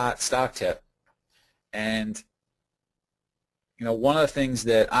for a hot stock tip. And, you know, one of the things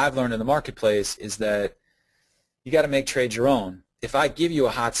that I've learned in the marketplace is that you got to make trades your own. If I give you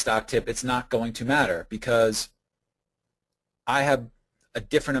a hot stock tip, it's not going to matter because I have a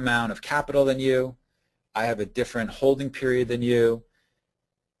different amount of capital than you. I have a different holding period than you.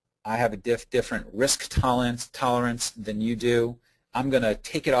 I have a different risk tolerance than you do. I'm going to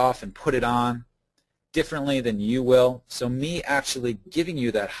take it off and put it on differently than you will. So me actually giving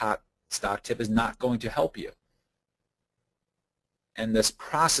you that hot stock tip is not going to help you. And this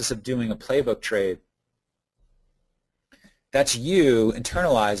process of doing a playbook trade, that's you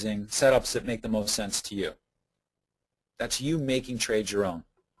internalizing setups that make the most sense to you. That's you making trades your own.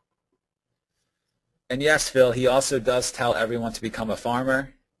 And yes, Phil, he also does tell everyone to become a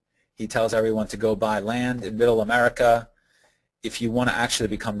farmer. He tells everyone to go buy land in Middle America. If you want to actually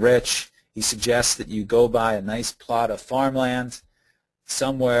become rich, he suggests that you go buy a nice plot of farmland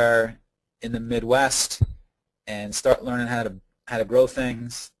somewhere in the Midwest and start learning how to grow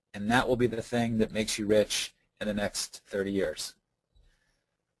things, and that will be the thing that makes you rich in the next 30 years.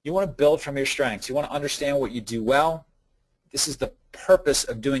 You want to build from your strengths. You want to understand what you do well. This is the purpose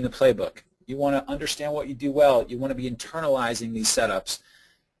of doing the playbook. You want to understand what you do well. You want to be internalizing these setups.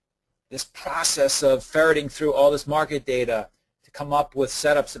 This process of ferreting through all this market data to come up with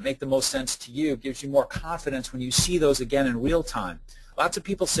setups that make the most sense to you gives you more confidence when you see those again in real time. Lots of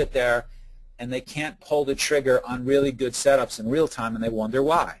people sit there and they can't pull the trigger on really good setups in real time, and they wonder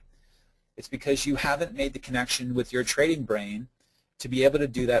why. It's because you haven't made the connection with your trading brain to be able to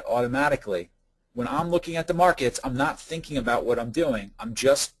do that automatically. When I'm looking at the markets, I'm not thinking about what I'm doing. I'm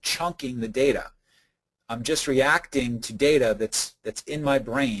just chunking the data. I'm just reacting to data that's in my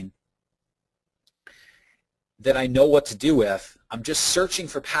brain that I know what to do with. I'm just searching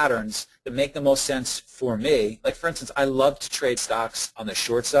for patterns that make the most sense for me. Like, for instance, I love to trade stocks on the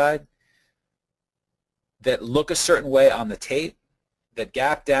short side that look a certain way on the tape, that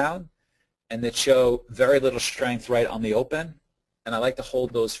gap down, and that show very little strength right on the open. And I like to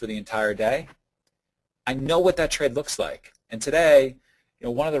hold those for the entire day. I know what that trade looks like. And today, you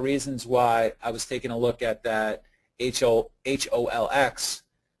know, one of the reasons why I was taking a look at that HOLX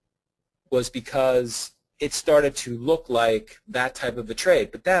was because it started to look like that type of a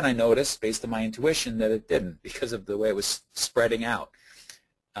trade. But then I noticed, based on my intuition, that it didn't because of the way it was spreading out.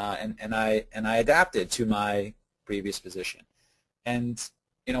 And I adapted to my previous position. And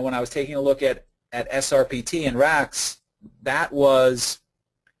you know, when I was taking a look at SRPT and RAX, that was,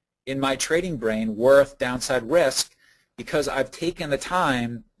 in my trading brain, worth downside risk because I've taken the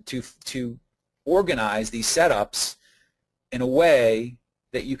time to organize these setups in a way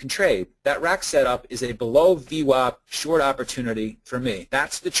that you can trade. That RAX setup is a below VWAP short opportunity for me.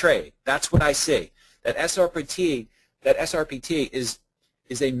 That's the trade. That's what I see. That SRPT is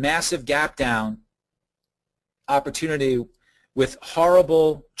a massive gap down opportunity with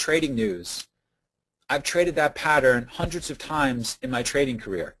horrible trading news. I've traded that pattern hundreds of times in my trading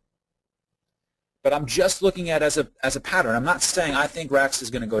career. But I'm just looking at it as a pattern. I'm not saying I think RAX is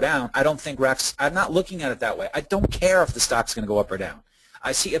going to go down. I don't think RAX, I'm not looking at it that way. I don't care if the stock's going to go up or down.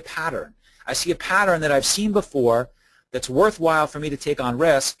 I see a pattern. I see a pattern that I've seen before that's worthwhile for me to take on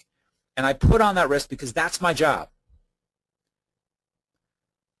risk, and I put on that risk because that's my job.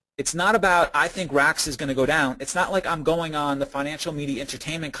 It's not about, I think RAX is going to go down. It's not like I'm going on the financial media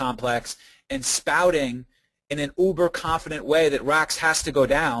entertainment complex and spouting in an uber confident way that RAX has to go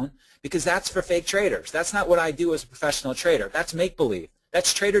down, because that's for fake traders. That's not what I do as a professional trader. That's make-believe.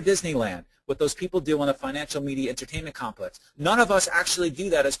 That's Trader Disneyland, what those people do on the financial media entertainment complex. None of us actually do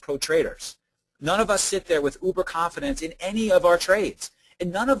that as pro traders. None of us sit there with uber confidence in any of our trades.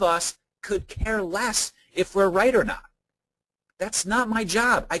 And none of us could care less if we're right or not. That's not my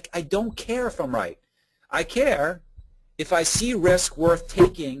job. I don't care if I'm right. I care if I see risk worth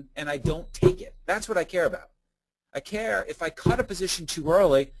taking and I don't take it. That's what I care about. I care if I cut a position too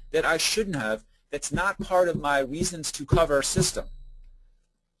early that I shouldn't have, that's not part of my reasons to cover system.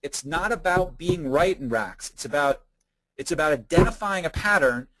 It's not about being right in RAX. It's about identifying a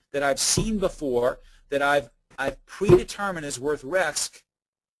pattern that I've seen before, that I've predetermined is worth risk,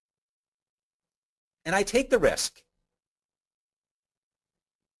 and I take the risk.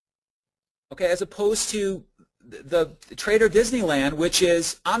 Okay, as opposed to the Trader Disneyland, which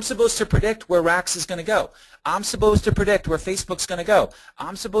is I'm supposed to predict where RAX is going to go. I'm supposed to predict where Facebook's going to go.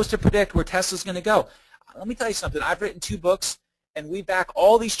 I'm supposed to predict where Tesla's going to go. Let me tell you something. I've written 2 books, and we back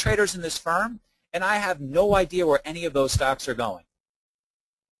all these traders in this firm, and I have no idea where any of those stocks are going.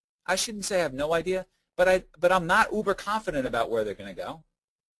 I shouldn't say I have no idea, but I'm not uber confident about where they're going to go.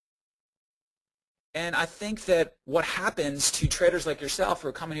 And I think that what happens to traders like yourself who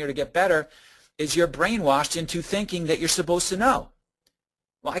are coming here to get better is you're brainwashed into thinking that you're supposed to know.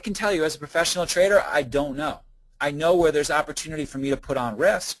 Well, I can tell you as a professional trader, I don't know. I know where there's opportunity for me to put on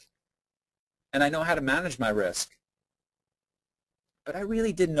risk, and I know how to manage my risk. But I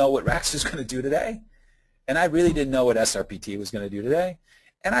really didn't know what RAX was going to do today, and I really didn't know what SRPT was going to do today.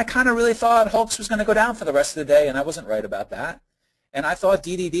 And I kind of really thought Hulks was going to go down for the rest of the day, and I wasn't right about that. And I thought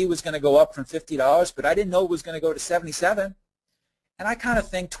DDD was going to go up from $50, but I didn't know it was going to go to 77. And I kind of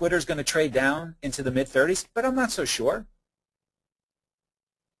think Twitter's going to trade down into the mid-30s, but I'm not so sure.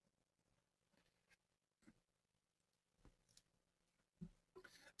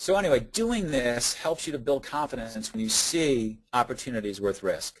 So anyway, doing this helps you to build confidence when you see opportunities worth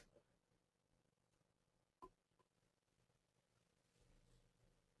risk.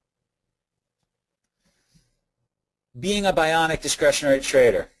 Being a bionic discretionary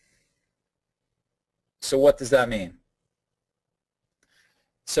trader. So what does that mean?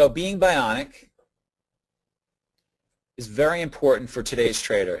 So being bionic is very important for today's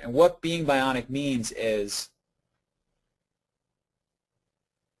trader. And what being bionic means is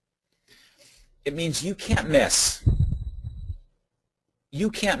it means you can't miss. You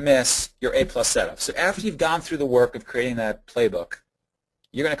can't miss your A-plus setup. So after you've gone through the work of creating that playbook,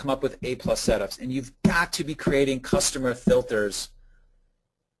 you're going to come up with A-plus setups, and you've got to be creating customer filters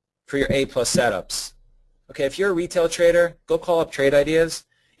for your A-plus setups. Okay, if you're a retail trader, go call up Trade Ideas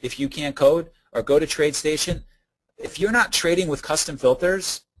if you can't code, or go to TradeStation. If you're not trading with custom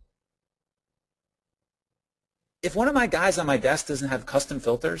filters, if one of my guys on my desk doesn't have custom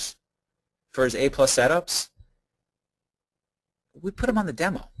filters for his A-plus setups, we put him on the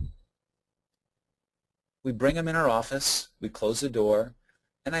demo. We bring him in our office, we close the door,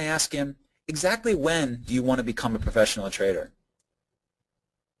 and I ask him, exactly when do you want to become a professional trader?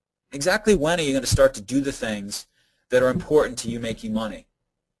 Exactly when are you going to start to do the things that are important to you making money?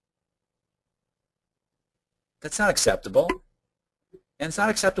 That's not acceptable. And it's not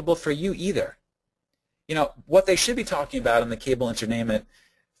acceptable for you either. You know, what they should be talking about in the cable entertainment,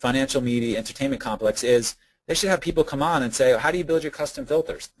 financial media entertainment complex is they should have people come on and say, how do you build your custom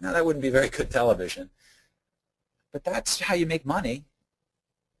filters? Now, that wouldn't be very good television. But that's how you make money.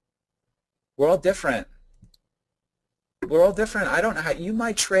 We're all different. We're all different. I don't know how you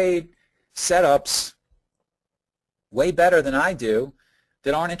might trade setups way better than I do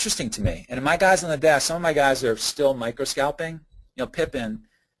that aren't interesting to me. And my guys on the desk, some of my guys are still micro scalping. You know, Pippin,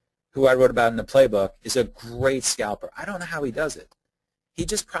 who I wrote about in the playbook, is a great scalper. I don't know how he does it. He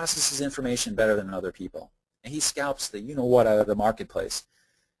just processes information better than other people. And he scalps the you-know-what out of the marketplace.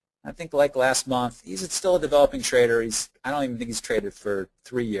 I think like last month, he's still a developing trader. I don't even think he's traded for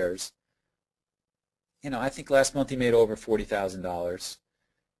 3 years. You know, I think last month he made over $40,000.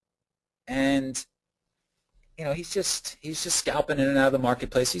 And, you know, he's just scalping in and out of the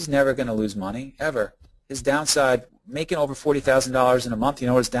marketplace. He's never going to lose money, ever. His downside, making over $40,000 in a month, you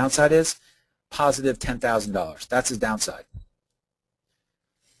know what his downside is? Positive $10,000. That's his downside.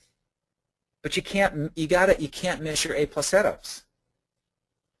 But you can't miss your A-plus setups.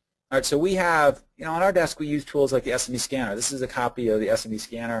 All right, so we have, you know, on our desk we use tools like the SME scanner. This is a copy of the SME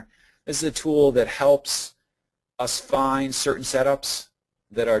scanner. This is a tool that helps us find certain setups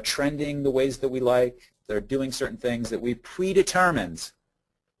that are trending the ways that we like, that are doing certain things that we predetermined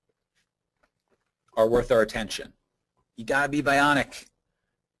are worth our attention. You got to be bionic.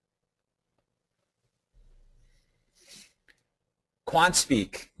 Quant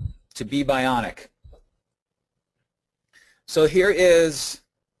speak, to be bionic. So here's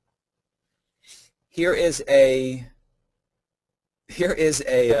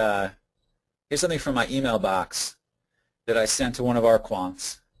something from my email box that I sent to one of our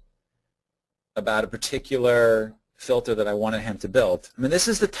quants about a particular filter that I wanted him to build. I mean, this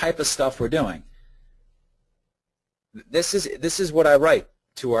is the type of stuff we're doing. This is what I write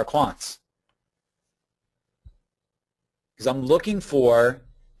to our quants. Because I'm looking for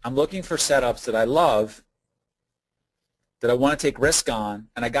setups that I love, that I want to take risk on,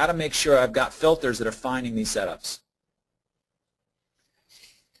 and I got to make sure I've got filters that are finding these setups.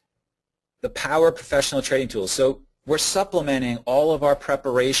 The power of professional trading tools. So we're supplementing all of our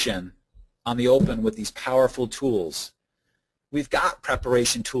preparation on the open with these powerful tools. We've got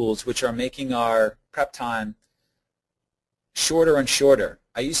preparation tools which are making our prep time shorter and shorter.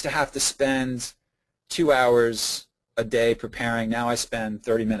 I used to have to spend 2 hours a day preparing. Now I spend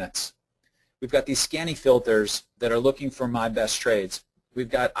 30 minutes. We've got these scanning filters that are looking for my best trades. We've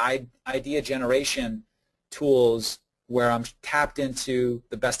got idea generation tools where I'm tapped into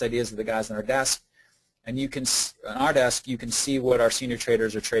the best ideas of the guys on our desk. And you can, on our desk, you can see what our senior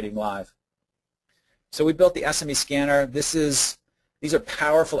traders are trading live. So we built the SME scanner. These are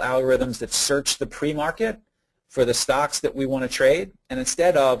powerful algorithms that search the pre-market for the stocks that we want to trade. And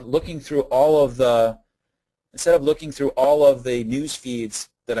instead of looking through all of the news feeds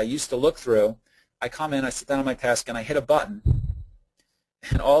that I used to look through, I come in, I sit down on my desk, and I hit a button,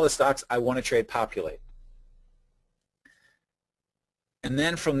 and all the stocks I want to trade populate. And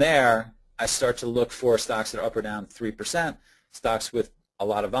then from there, I start to look for stocks that are up or down 3%, stocks with a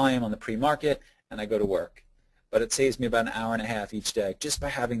lot of volume on the pre-market, and I go to work. But it saves me about an hour and a half each day just by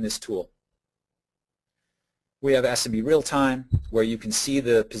having this tool. We have SMB Real Time, where you can see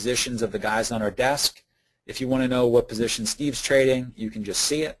the positions of the guys on our desk. If you want to know what position Steve's trading, you can just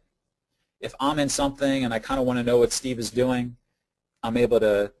see it. If I'm in something and I kind of want to know what Steve is doing, I'm able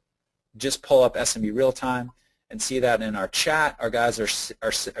to just pull up SMB Real Time and see that in our chat. Our guys are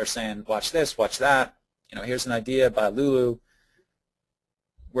saying, watch this, watch that. You know, here's an idea by Lulu.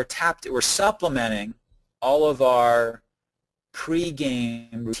 We're supplementing all of our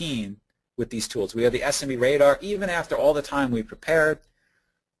pre-game routine with these tools. We have the SMB Radar. Even after all the time we prepared,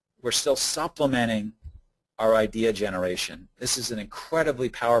 we're still supplementing our idea generation. This is an incredibly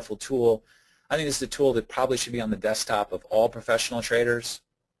powerful tool. I think this is a tool that probably should be on the desktop of all professional traders.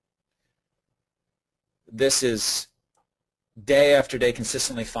 This is day after day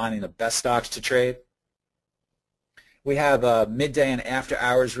consistently finding the best stocks to trade. We have a midday and after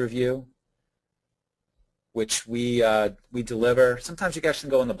hours review, which we deliver. Sometimes you guys can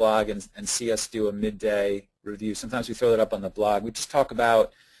go on the blog and see us do a midday review. Sometimes we throw that up on the blog. We just talk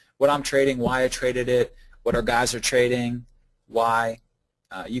about what I'm trading, why I traded it, what our guys are trading, why.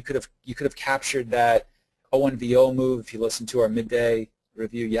 You could have captured that ONVO move if you listened to our midday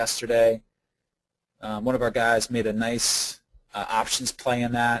review yesterday. One of our guys made a nice options play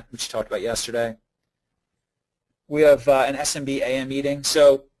in that, which we talked about yesterday. We have an SMB AM meeting.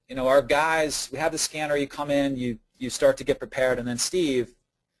 So, you know, our guys, we have the scanner. You come in, you start to get prepared, and then Steve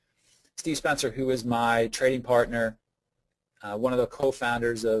Spencer, who is my trading partner, one of the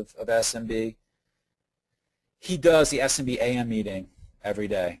co-founders of SMB, he does the SMB AM meeting every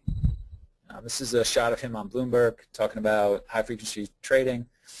day. This is a shot of him on Bloomberg talking about high-frequency trading.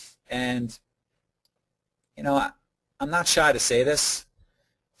 And, you know, I'm not shy to say this.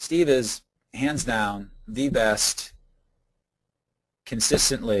 Steve is, hands down, the best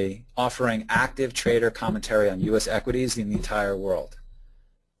consistently offering active trader commentary on U.S. equities in the entire world.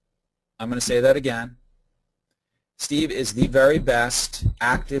 I'm going to say that again. Steve is the very best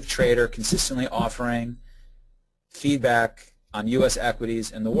active trader consistently offering feedback on U.S.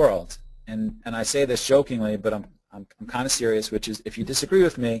 equities in the world. And I say this jokingly, but I'm kind of serious, which is if you disagree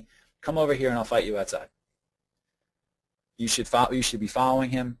with me, come over here and I'll fight you outside. You should be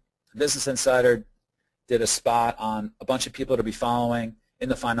following him. Business Insider did a spot on a bunch of people to be following in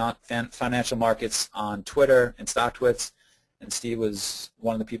the financial markets on Twitter and StockTwits, and Steve was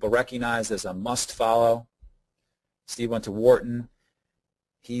one of the people recognized as a must follow. Steve went to Wharton.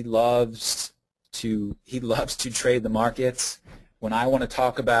 He loves to trade the markets. When I want to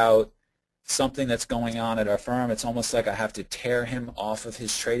talk about something that's going on at our firm, it's almost like I have to tear him off of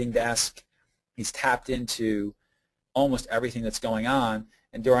his trading desk. He's tapped into almost everything that's going on.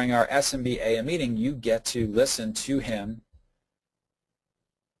 And during our SMB AM meeting, you get to listen to him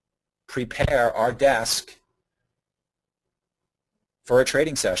prepare our desk for a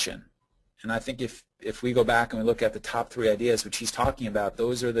trading session. And I think if we go back and we look at the top 3 ideas which he's talking about,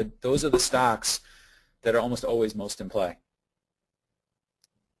 those are the stocks that are almost always most in play.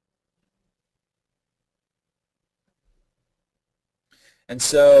 And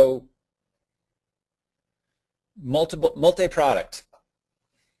so multi-product.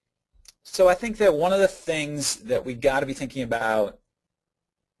 So I think that one of the things that we got to be thinking about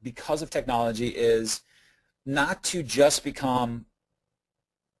because of technology is not to just become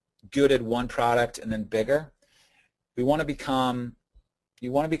good at one product and then bigger. You want to become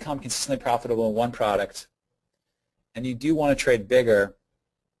consistently profitable in one product, and you do want to trade bigger,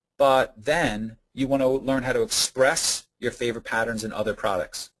 but then you want to learn how to express your favorite patterns in other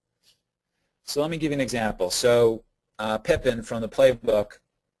products. So let me give you an example. So Pippin from the Playbook,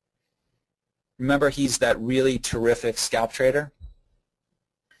 remember he's that really terrific scalp trader?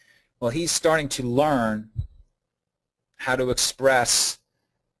 Well, he's starting to learn how to express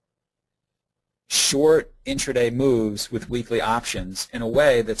short intraday moves with weekly options in a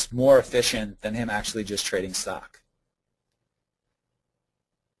way that's more efficient than him actually just trading stock.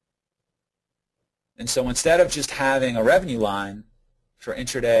 And so instead of just having a revenue line for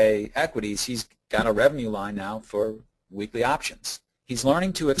intraday equities, he's got a revenue line now for weekly options. He's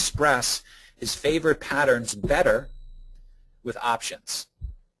learning to express his favorite patterns better with options.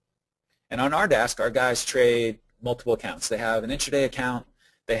 And on our desk, our guys trade multiple accounts. They have an intraday account,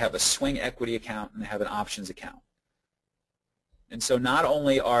 they have a swing equity account, and they have an options account. And so not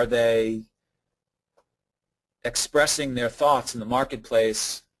only are they expressing their thoughts in the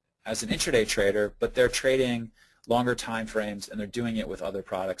marketplace as an intraday trader, but they're trading longer time frames, and they're doing it with other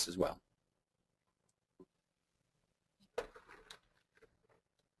products as well.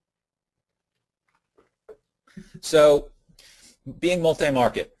 So being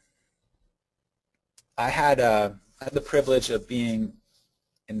multi-market, I had the privilege of being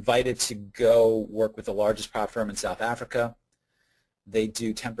invited to go work with the largest prop firm in South Africa. They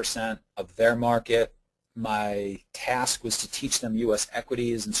do 10% of their market. My task was to teach them U.S.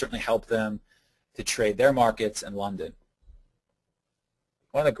 equities and certainly help them to trade their markets in London.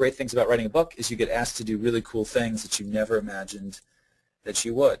 One of the great things about writing a book is you get asked to do really cool things that you never imagined that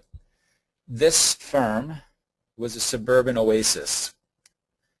you would. This firm was a suburban oasis.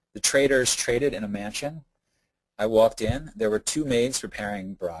 The traders traded in a mansion. I walked in. There were 2 maids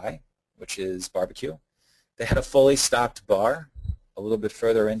preparing braai, which is barbecue. They had a fully stocked bar a little bit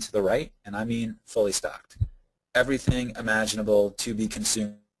further into the right, and I mean fully stocked. Everything imaginable to be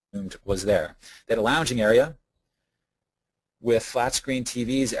consumed was there. They had a lounging area with flat screen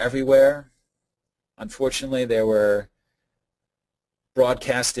TVs everywhere. Unfortunately, they were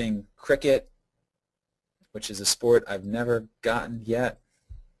broadcasting cricket, which is a sport I've never gotten yet.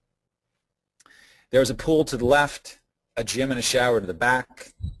 There was a pool to the left, a gym and a shower to the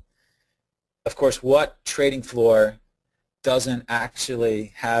back. Of course, what trading floor doesn't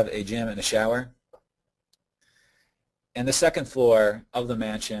actually have a gym and a shower? And the second floor of the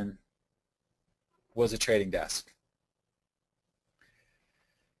mansion was a trading desk.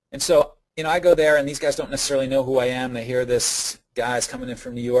 And so, you know, I go there, and these guys don't necessarily know who I am. They hear this guy's coming in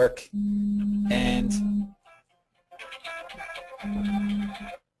from New York,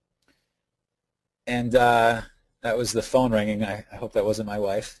 and that was the phone ringing. I hope that wasn't my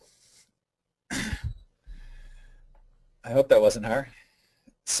wife. I hope that wasn't her.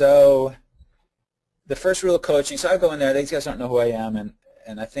 So the first rule of coaching, so I go in there, these guys don't know who I am,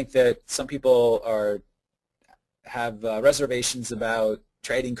 and I think that some people have reservations about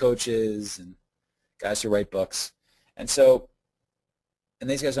trading coaches and guys who write books. And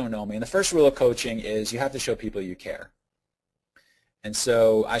these guys don't know me. And the first rule of coaching is you have to show people you care. And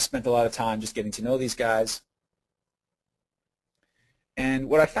so I spent a lot of time just getting to know these guys. And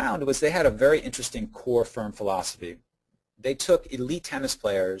what I found was they had a very interesting core firm philosophy. They took elite tennis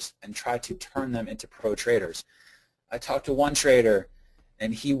players and tried to turn them into pro traders. I talked to one trader,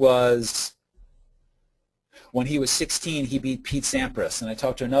 and when he was 16, he beat Pete Sampras. And I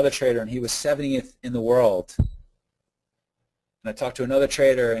talked to another trader, and he was 70th in the world. And I talked to another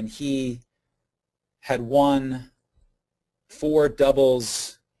trader, and he had won 4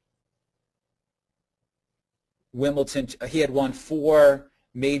 doubles Wimbledon. He had won 4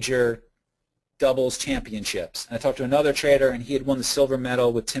 major doubles championships. And I talked to another trader, and he had won the silver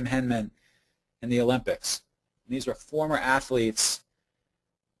medal with Tim Henman in the Olympics. And these were former athletes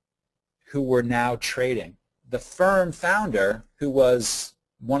who were now trading. The firm founder, who was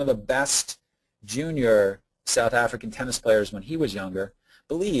one of the best junior South African tennis players when he was younger,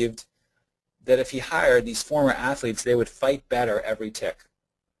 believed that if he hired these former athletes, they would fight better every tick.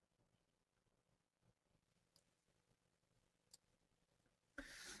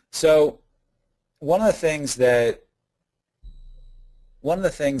 So one of the things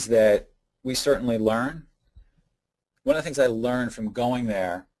that we certainly learn, one of the things I learned from going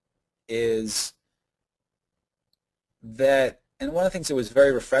there is that, and one of the things that was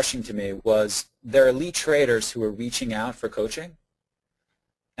very refreshing to me was there are elite traders who are reaching out for coaching.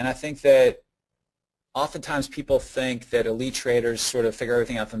 And I think that oftentimes people think that elite traders sort of figure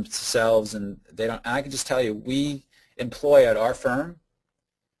everything out themselves, and they don't. And I can just tell you, we employ at our firm,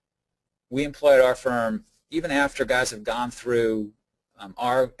 even after guys have gone through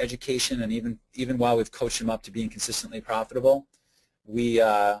our education, and even while we've coached them up to being consistently profitable, we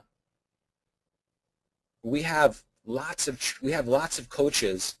have lots of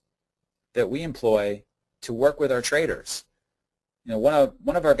coaches that we employ to work with our traders. You know,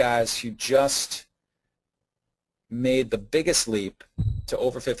 one of our guys who just made the biggest leap to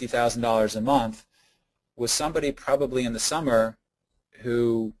over $50,000 a month was somebody probably in the summer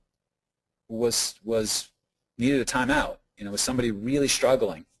who needed a timeout. You know, was somebody really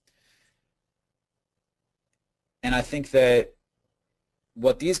struggling. And I think that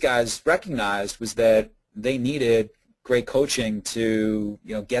what these guys recognized was that they needed great coaching to,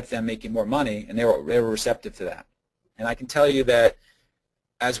 you know, get them making more money, and they were receptive to that. And I can tell you that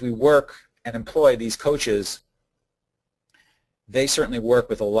as we work and employ these coaches, they certainly work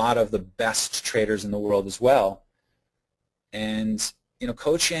with a lot of the best traders in the world as well. And, you know,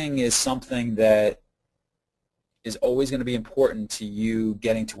 coaching is something that is always going to be important to you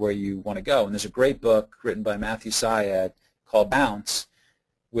getting to where you want to go. And there's a great book written by Matthew Syed called Bounce,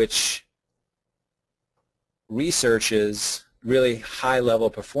 which researches really high-level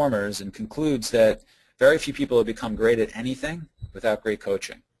performers and concludes that very few people have become great at anything without great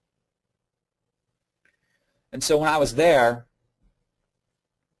coaching. And so when I was there,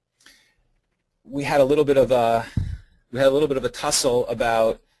 we had a little bit of a tussle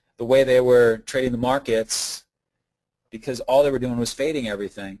about the way they were trading the markets, because all they were doing was fading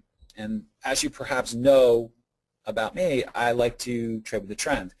everything. And as you perhaps know about me, I like to trade with the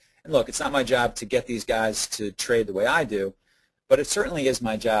trend. And look, it's not my job to get these guys to trade the way I do, but it certainly is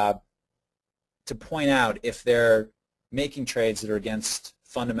my job to point out if they're making trades that are against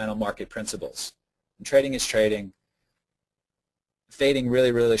fundamental market principles. And trading is trading. Fading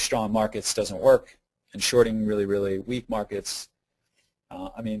really, really strong markets doesn't work, and shorting really, really weak markets,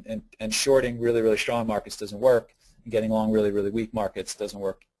 and shorting really, really strong markets doesn't work, and getting long really, really weak markets doesn't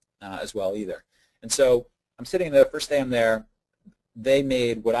work as well either. And so I'm sitting there, first day I'm there, they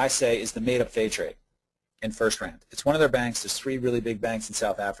made what I say is the made-up fade trade in first round. It's one of their banks. There's 3 really big banks in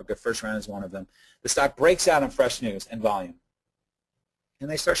South Africa. First round is one of them. The stock breaks out on fresh news and volume, and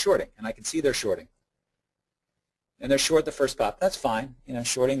they start shorting, and I can see they're shorting. And they're short the first pop. That's fine. You know,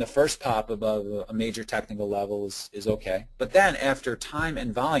 shorting the first pop above a major technical level is okay. But then after time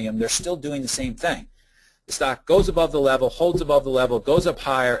and volume, they're still doing the same thing. The stock goes above the level, holds above the level, goes up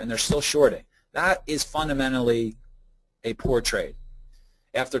higher, and they're still shorting. That is fundamentally a poor trade.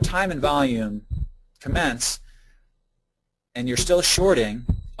 After time and volume commence, and you're still shorting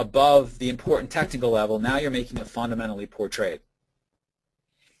above the important technical level, now you're making a fundamentally poor trade.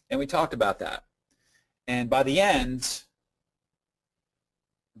 And we talked about that. And by the end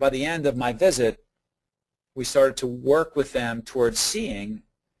of my visit, we started to work with them towards seeing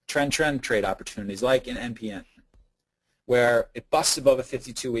trend trade opportunities, like in NPN, where it busts above a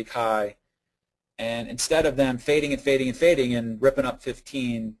 52-week high, and instead of them fading and fading and fading and ripping up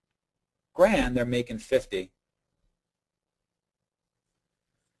 15 grand, they're making 50.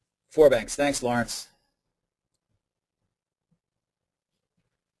 4 banks. Thanks, Lawrence.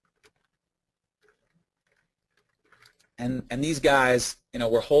 And these guys, you know,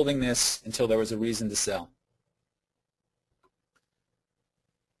 were holding this until there was a reason to sell.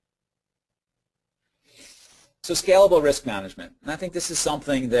 So scalable risk management. And I think this is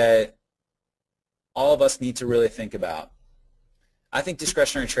something that all of us need to really think about. I think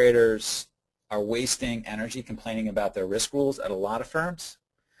discretionary traders are wasting energy complaining about their risk rules at a lot of firms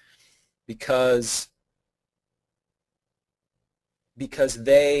because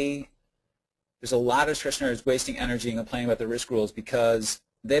there's a lot of discretionaries wasting energy and complaining about the risk rules because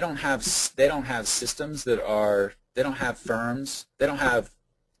they don't have systems that are, they don't have firms, they don't have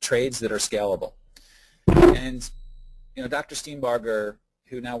trades that are scalable. And you know, Dr. Steenbarger,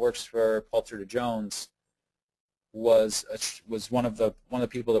 who now works for Pulitzer Jones, was one of the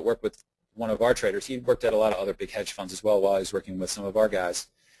people that worked with one of our traders. He worked at a lot of other big hedge funds as well while he was working with some of our guys.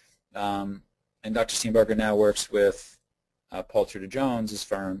 And Dr. Steenbarger now works with Pulitzer Jones'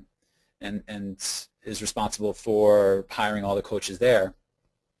 firm, and is responsible for hiring all the coaches there.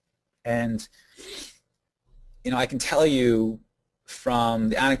 And you know, I can tell you from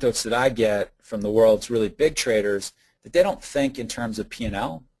the anecdotes that I get from the world's really big traders that they don't think in terms of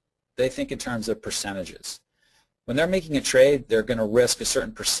P&L. They think in terms of percentages. When they're making a trade, they're going to risk a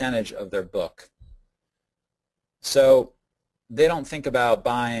certain percentage of their book. So they don't think about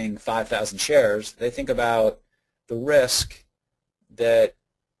buying 5,000 shares. They think about the risk that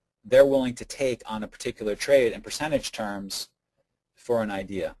they're willing to take on a particular trade in percentage terms for an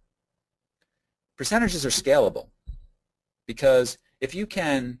idea. Percentages are scalable because if you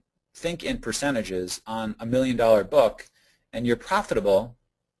can think in percentages on $1 million book and you're profitable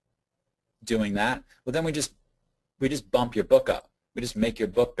doing that, well then we just bump your book up. We just make your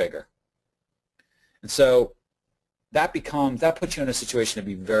book bigger. And so that puts you in a situation to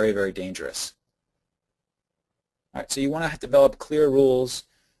be very, very dangerous. All right, so you want to develop clear rules.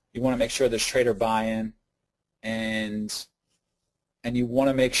 You want to make sure there's trader buy-in, and you want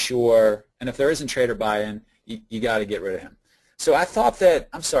to make sure, and if there isn't trader buy-in, you got to get rid of him. So I thought that,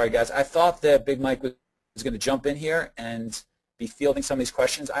 I'm sorry guys, I thought that Big Mike was going to jump in here and be fielding some of these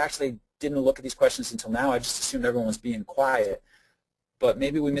questions. I actually didn't look at these questions until now. I just assumed everyone was being quiet, but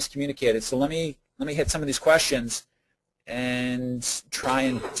maybe we miscommunicated. So let me hit some of these questions and try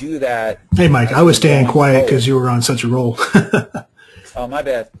and do that. Hey Mike, I was staying quiet because you were on such a roll. Oh, my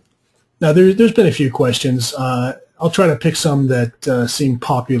bad. Now, there's been a few questions. I'll try to pick some that seem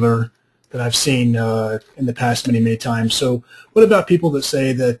popular that I've seen in the past many times. So what about people that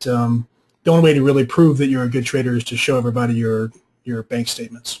say that the only way to really prove that you're a good trader is to show everybody your bank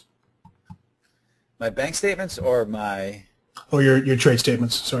statements? My bank statements or my... Oh, your trade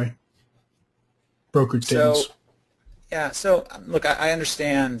statements, sorry. Brokerage statements. So, yeah, so look, I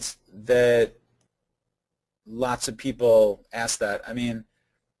understand that lots of people ask that. I mean,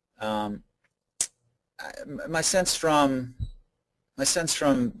 my sense from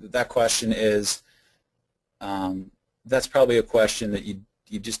that question is that's probably a question that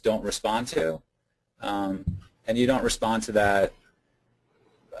you just don't respond to, and you don't respond to that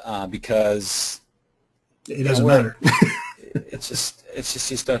because it doesn't matter. It's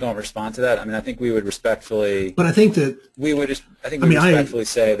just you still don't respond to that. I mean, I think we would respectfully. But I think that we would just. I think we would respectfully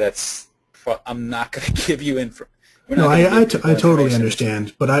say that's. I'm not going to give you info. No, I totally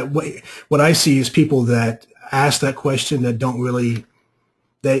understand. But what I see is people that ask that question that don't really.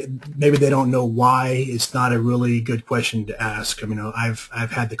 Maybe they don't know why it's not a really good question to ask. I mean, I've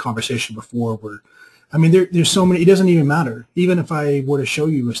had the conversation before where, I mean, there's so many. It doesn't even matter. Even if I were to show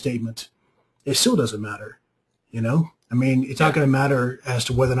you a statement, it still doesn't matter. You know. I mean, it's not going to matter as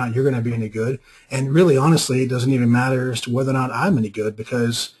to whether or not you're going to be any good. And really, honestly, it doesn't even matter as to whether or not I'm any good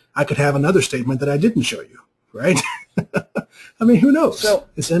because I could have another statement that I didn't show you, right? I mean, who knows? So,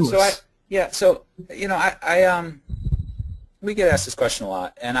 it's endless. So you know, we get asked this question a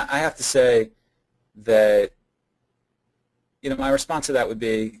lot, and I have to say that, you know, my response to that would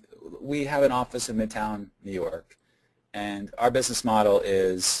be we have an office in Midtown, New York, and our business model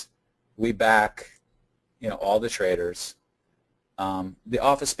is we back, you know, all the traders. The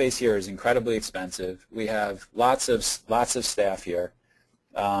office space here is incredibly expensive. We have lots of staff here.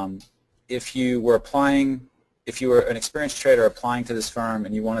 If you were an experienced trader applying to this firm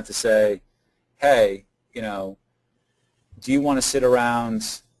and you wanted to say, hey, you know, do you want to sit around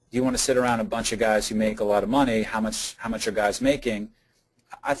a bunch of guys who make a lot of money? How much are guys making?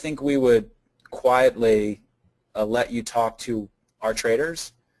 I think we would quietly let you talk to our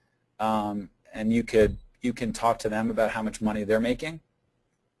traders, and you can talk to them about how much money they're making.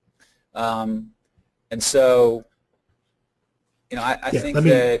 And so, you know, I think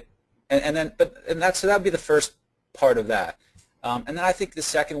that, so that would be the first part of that. And then I think the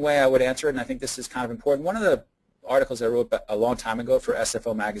second way I would answer it, and I think this is kind of important, one of the articles I wrote a long time ago for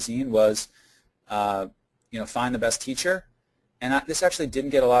SFO magazine was, you know, find the best teacher. And this actually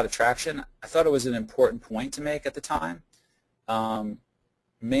didn't get a lot of traction. I thought it was an important point to make at the time,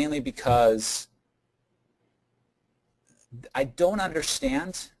 mainly because I don't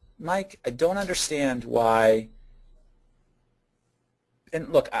understand, Mike, I don't understand why, and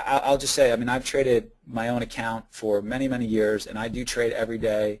look, I'll just say, I mean, I've traded my own account for many years, and I do trade every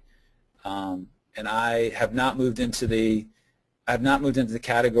day, and I have not moved into the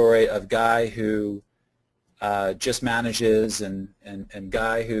category of guy who just manages and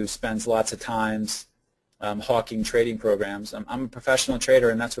guy who spends lots of times hawking trading programs. I'm a professional trader,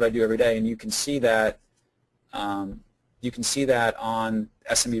 and that's what I do every day, and you can see that. You can see that on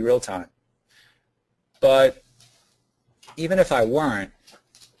SMB Real Time. But even if I weren't,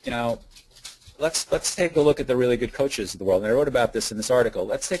 you know, let's take a look at the really good coaches of the world. And I wrote about this in this article.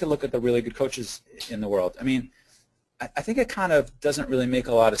 Let's take a look at the really good coaches in the world. I mean, I think it kind of doesn't really make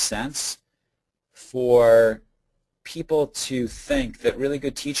a lot of sense for people to think that really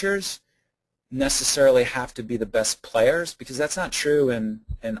good teachers necessarily have to be the best players, because that's not true in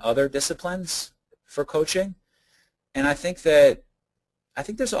other disciplines for coaching. And I think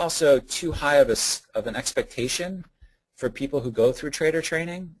there's also too high of an expectation for people who go through trader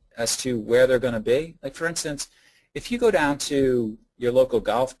training as to where they're going to be. Like, for instance, if you go down to your local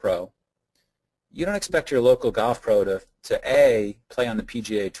golf pro, you don't expect your local golf pro to A, play on the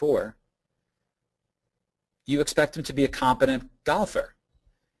PGA Tour. You expect him to be a competent golfer.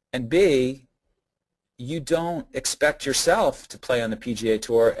 And B, you don't expect yourself to play on the PGA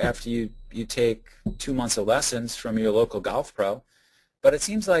Tour after you take 2 months of lessons from your local golf pro. But it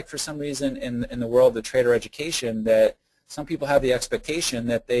seems like for some reason in the world of trader education that some people have the expectation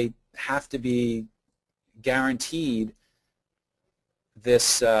that they have to be guaranteed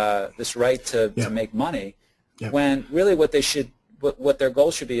this right to make money, when really what their goal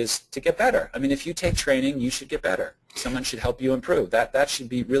should be is to get better. I mean, if you take training, you should get better. Someone should help you improve. That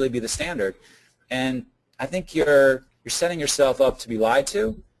should really be the standard. And I think you're setting yourself up to be lied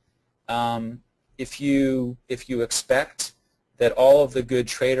to if you expect that all of the good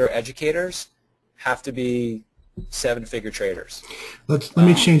trader educators have to be seven-figure traders. Let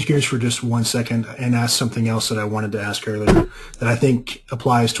me change gears for just 1 second and ask something else that I wanted to ask earlier that I think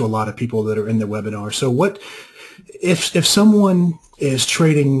applies to a lot of people that are in the webinar. So what if someone is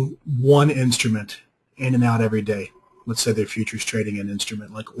trading one instrument in and out every day? Let's say they're futures trading an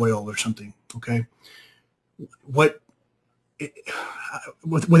instrument like oil or something, okay?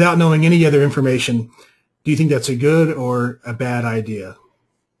 Without knowing any other information, do you think that's a good or a bad idea?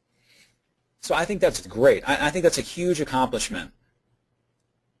 So I think that's great. I think that's a huge accomplishment.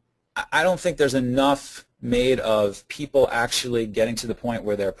 I don't think there's enough made of people actually getting to the point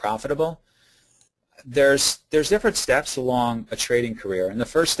where they're profitable. There's different steps along a trading career, and the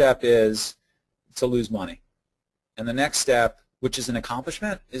first step is to lose money. And the next step, which is an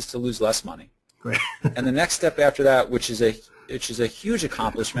accomplishment, is to lose less money. Right. And the next step after that, which is a huge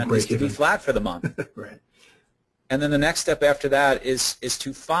accomplishment, is to be flat for the month. Right. And then the next step after that is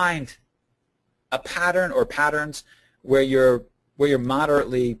to find a pattern or patterns where you're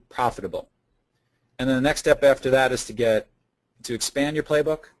moderately profitable. And then the next step after that is to expand your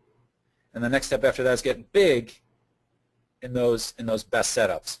playbook. And the next step after that is get big in those best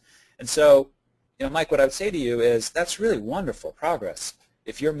setups. And so, Mike, what I would say to you is that's really wonderful progress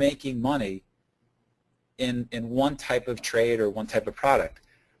if you're making money in one type of trade or one type of product.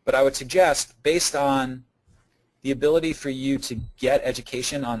 But I would suggest, based on the ability for you to get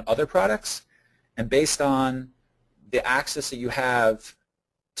education on other products, and based on the access that you have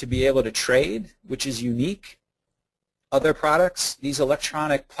to be able to trade, which is unique, other products, these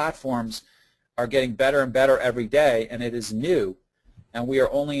electronic platforms are getting better and better every day, and it is new. And we are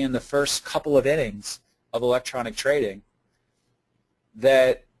only in the first couple of innings of electronic trading.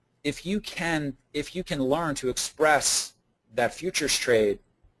 That if you can learn to express that futures trade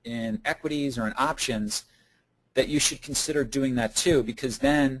in equities or in options, that you should consider doing that too, because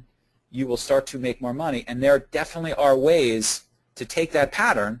then you will start to make more money. And there definitely are ways to take that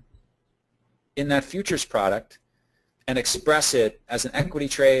pattern in that futures product and express it as an equity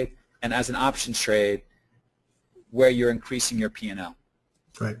trade and as an options trade where you're increasing your P&L.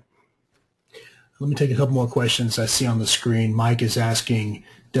 Right. Let me take a couple more questions I see on the screen. Mike is asking,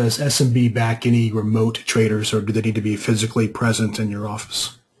 does SMB back any remote traders, or do they need to be physically present in your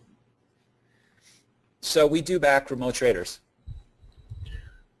office? So we do back remote traders.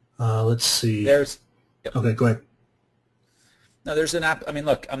 Let's see. Yep. Okay, go ahead. No, there's an app. I mean,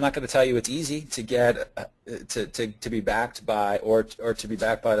 look, I'm not going to tell you it's easy to get to be backed by or to be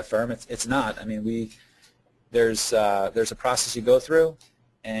backed by the firm. It's not. I mean, there's a process you go through,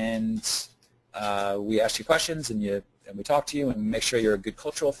 and we ask you questions, and we talk to you, and we make sure you're a good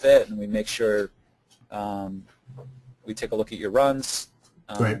cultural fit, and we make sure we take a look at your runs,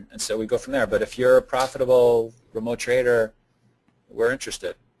 Right. And so we go from there. But if you're a profitable remote trader, we're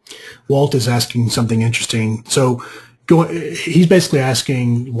interested. Walt is asking something interesting. So he's basically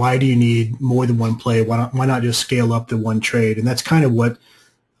asking, why do you need more than one play? Why not just scale up to one trade? And that's kind of what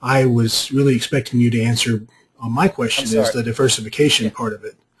I was really expecting you to answer on my question, is the diversification part of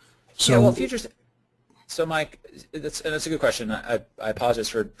it. So, yeah, well, futures. So, Mike, that's a good question. I apologize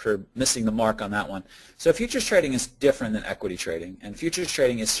for missing the mark on that one. So futures trading is different than equity trading, and futures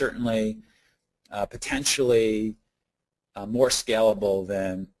trading is certainly potentially more scalable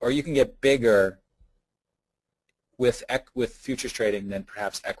than, or you can get bigger with futures trading than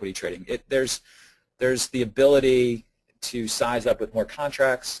perhaps equity trading. There's the ability to size up with more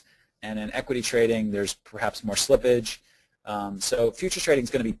contracts, and in equity trading there's perhaps more slippage. So futures trading is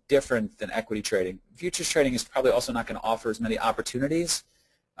going to be different than equity trading. Futures trading is probably also not going to offer as many opportunities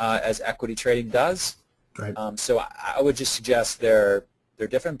as equity trading does. Right. So I would just suggest they're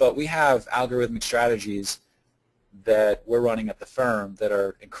different, but we have algorithmic strategies that we're running at the firm that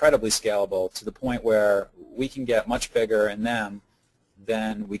are incredibly scalable to the point where we can get much bigger in them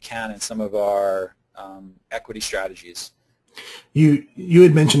than we can in some of our equity strategies. You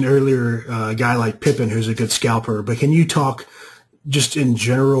had mentioned earlier a guy like Pippin who's a good scalper, but can you talk just in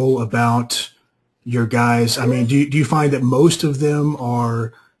general about your guys? I mean, do you find that most of them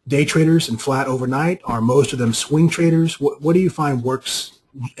are day traders and flat overnight? Are most of them swing traders? What do you find works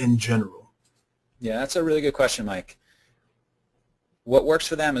in general? Yeah, that's a really good question, Mike. What works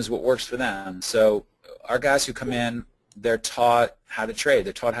for them is what works for them. So our guys who come in, they're taught how to trade.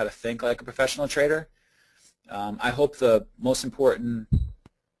 They're taught how to think like a professional trader. I hope the most important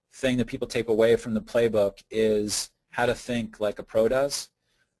thing that people take away from the playbook is how to think like a pro does.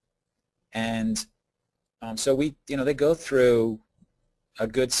 And so they go through a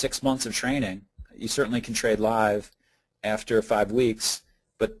good 6 months of training. You certainly can trade live after 5 weeks,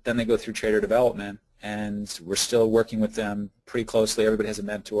 but then they go through trader development, and we're still working with them pretty closely. Everybody has a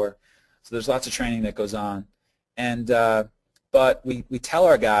mentor. So there's lots of training that goes on. And but we tell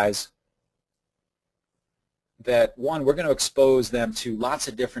our guys that, one, we're going to expose them to lots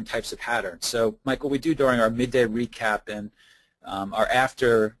of different types of patterns. So, Mike, what we do during our midday recap and our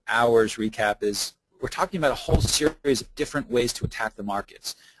after hours recap is we're talking about a whole series of different ways to attack the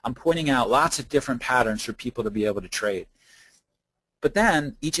markets. I'm pointing out lots of different patterns for people to be able to trade. But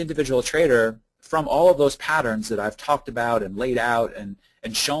then each individual trader, from all of those patterns that I've talked about and laid out and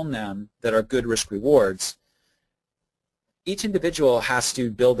shown them that are good risk rewards, each individual has to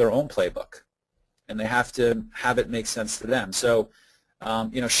build their own playbook, and they have to have it make sense to them. So,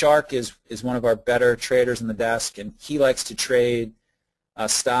 Shark is one of our better traders in the desk, and he likes to trade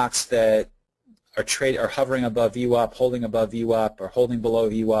stocks that are hovering above VWAP, holding above VWAP, or holding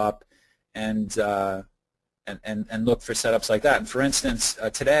below VWAP, and look for setups like that. And for instance,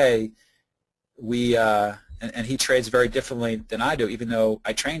 today and he trades very differently than I do, even though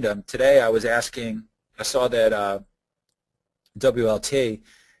I trained him. Today I saw that WLT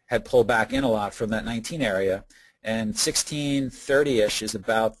had pulled back in a lot from that 19 area, and 1630-ish is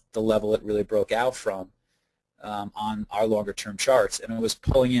about the level it really broke out from on our longer term charts, and it was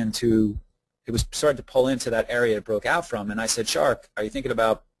starting to pull into that area it broke out from. And I said, Shark, are you thinking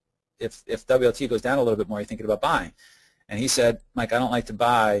about, if WLT goes down a little bit more, are you thinking about buying? And he said, Mike, I don't like to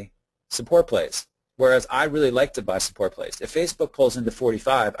buy support plays, whereas I really like to buy support plays. If Facebook pulls into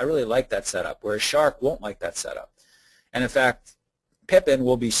 45, I really like that setup, whereas Shark won't like that setup. And in fact, Pippin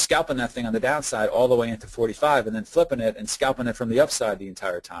will be scalping that thing on the downside all the way into 45, and then flipping it and scalping it from the upside the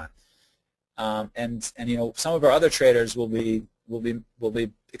entire time. And some of our other traders will be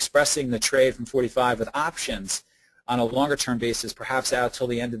expressing the trade from 45 with options on a longer term basis, perhaps out till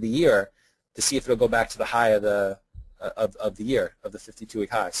the end of the year, to see if it'll go back to the high of the year, of the 52-week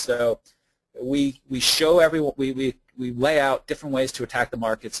high. So we show everyone, we lay out different ways to attack the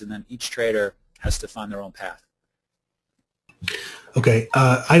markets, and then each trader has to find their own path. Okay,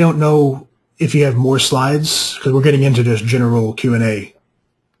 I don't know if you have more slides, because we're getting into just general Q&A,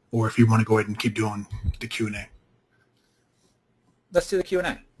 or if you want to go ahead and keep doing the Q&A. Let's do the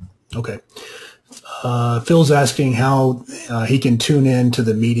Q&A. Okay. Phil's asking how he can tune in to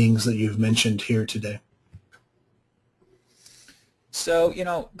the meetings that you've mentioned here today. So,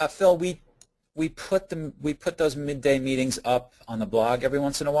 Phil, we put those midday meetings up on the blog every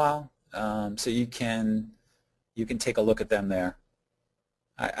once in a while, so you can take a look at them there.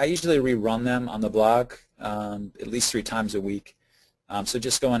 I usually rerun them on the blog at least 3 times a week. So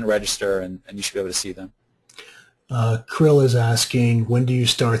just go and register, and you should be able to see them. Krill is asking, when do you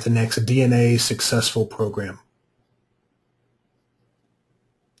start the next DNA Successful program?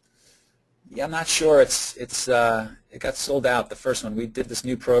 Yeah, I'm not sure. It got sold out, the first one. We did this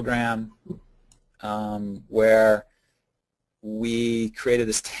new program where we created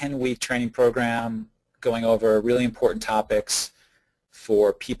this 10-week training program going over really important topics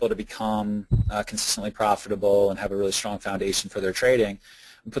for people to become consistently profitable and have a really strong foundation for their trading.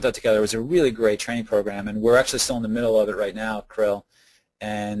 We put that together. It was a really great training program, and we're actually still in the middle of it right now, Krill.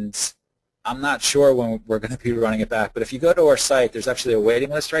 And I'm not sure when we're going to be running it back, but if you go to our site, there's actually a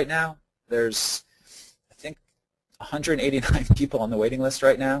waiting list right now. There's, I think, 189 people on the waiting list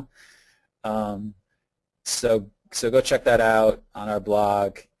right now. So go check that out on our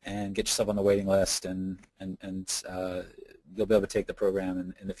blog and get yourself on the waiting list, and you'll be able to take the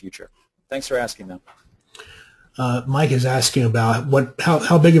program in the future. Thanks for asking, though. Mike is asking about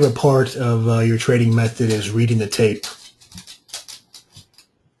how big of a part of your trading method is reading the tape.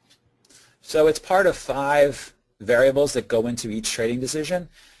 So it's part of 5 variables that go into each trading decision.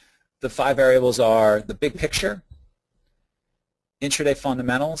 The 5 variables are the big picture, intraday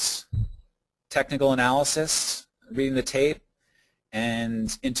fundamentals, technical analysis, reading the tape,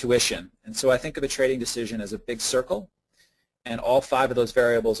 and intuition. And so I think of a trading decision as a big circle, and all 5 of those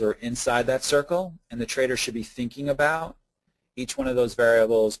variables are inside that circle, and the trader should be thinking about each one of those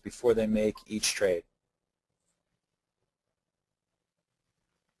variables before they make each trade.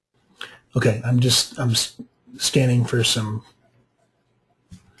 Okay, I'm scanning for some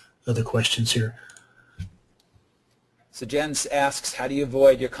other questions here. So Jen asks, how do you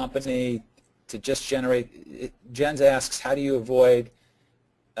avoid your company to just generate, Jen asks, how do you avoid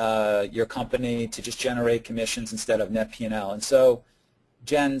your company to just generate commissions instead of net P&L? And so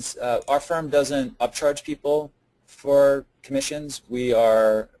Jen's, our firm doesn't upcharge people for commissions.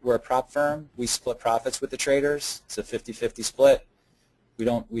 We're a prop firm. We split profits with the traders. It's a 50-50 split.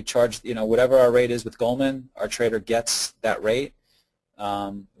 We charge, whatever our rate is with Goldman, our trader gets that rate.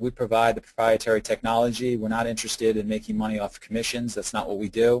 We provide the proprietary technology. We're not interested in making money off of commissions. That's not what we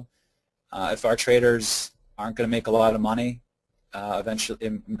do. If our traders aren't going to make a lot of money,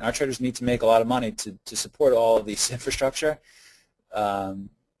 eventually, our traders need to make a lot of money to support all of these infrastructure.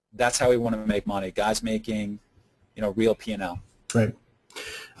 That's how we want to make money. Guys making, real P&L. Right.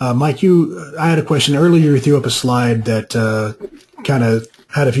 Mike, I had a question earlier. You threw up a slide that kind of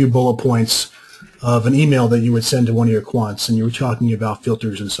had a few bullet points of an email that you would send to one of your quants, and you were talking about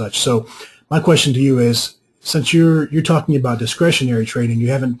filters and such. So my question to you is, since you're talking about discretionary trading,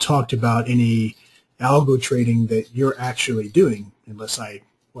 you haven't talked about any algo trading that you're actually doing, unless I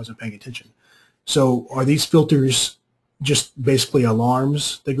wasn't paying attention. So are these filters just basically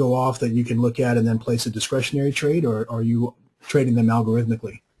alarms that go off that you can look at and then place a discretionary trade, or are you trading them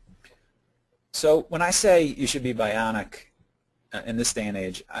algorithmically? So when I say you should be bionic in this day and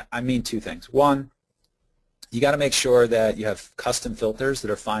age, I mean 2 things. One, you got to make sure that you have custom filters that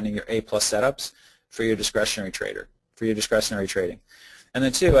are finding your A+ setups for your discretionary trader, for your discretionary trading. And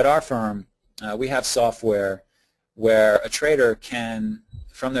then 2, at our firm, we have software where a trader can,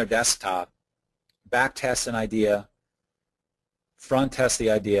 from their desktop, back test an idea, front test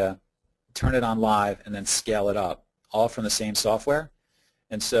the idea, turn it on live, and then scale it up, all from the same software.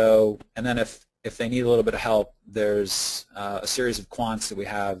 And so, and then if they need a little bit of help, there's a series of quants that we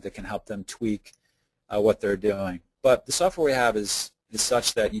have that can help them tweak what they're doing. But the software we have is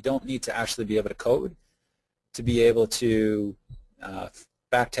such that you don't need to actually be able to code to be able to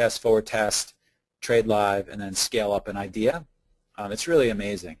back test, forward test, trade live, and then scale up an idea. It's really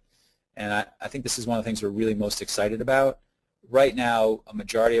amazing. And I think this is one of the things we're really most excited about. Right now, a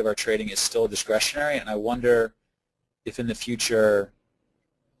majority of our trading is still discretionary, and I wonder if in the future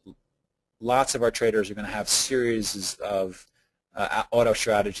lots of our traders are going to have series of auto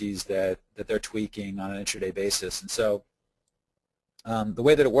strategies that they're tweaking on an intraday basis. And so the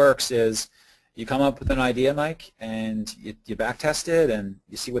way that it works is you come up with an idea, Mike, and you back test it and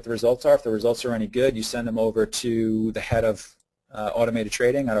you see what the results are. If the results are any good, you send them over to the head of automated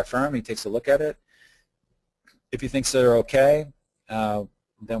trading at our firm. He takes a look at it. If he thinks they're okay,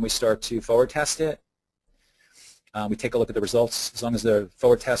 then we start to forward test it. We take a look at the results. As long as the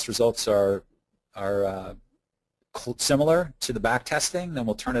forward test results are similar to the back testing, then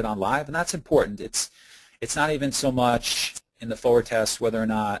we'll turn it on live, and that's important. It's not even so much in the forward test whether or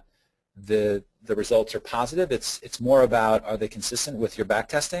not the results are positive. It's more about, are they consistent with your back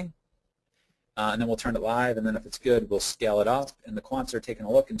testing? And then we'll turn it live, and then if it's good, we'll scale it up. And the quants are taking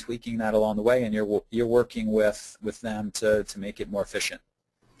a look and tweaking that along the way, and you're working with them to make it more efficient.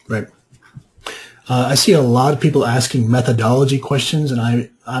 Right. I see a lot of people asking methodology questions, and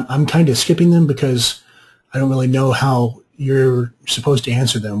I'm kind of skipping them because I don't really know how you're supposed to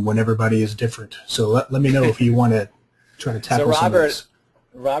answer them when everybody is different. So let me know if you want to try to tackle some of this.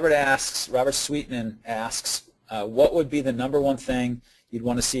 Robert Sweetman asks, what would be the #1 thing you'd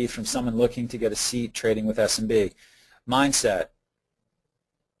want to see from someone looking to get a seat trading with S&B? Mindset.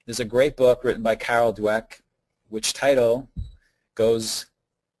 There's a great book written by Carol Dweck, which title goes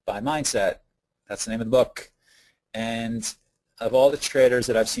by Mindset. That's the name of the book. And of all the traders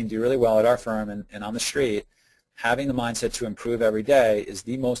that I've seen do really well at our firm and on the street, having the mindset to improve every day is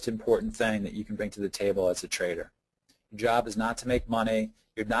the most important thing that you can bring to the table as a trader. Your job is not to make money.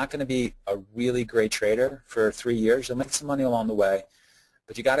 You're not going to be a really great trader for 3 years. You'll make some money along the way,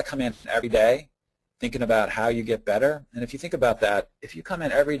 but you got to come in every day thinking about how you get better. And if you think about that, if you come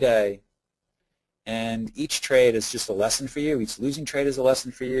in every day and each trade is just a lesson for you, each losing trade is a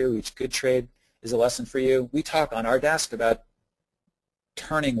lesson for you, each good trade is a lesson for you. We talk on our desk about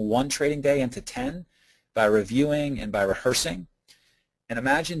turning one trading day into 10 by reviewing and by rehearsing. And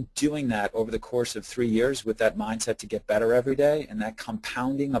imagine doing that over the course of 3 years with that mindset to get better every day and that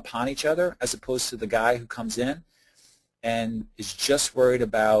compounding upon each other, as opposed to the guy who comes in and is just worried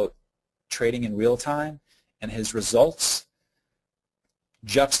about trading in real time and his results.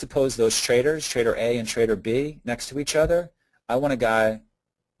 Juxtapose those traders, trader A and trader B, next to each other. I want a guy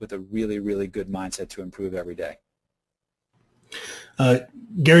with a really, really good mindset to improve every day.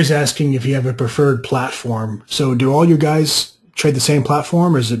 Gary's asking if you have a preferred platform. So do all your guys trade the same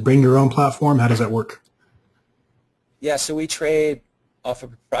platform, or is it bring your own platform? How does that work? Yeah, so we trade off a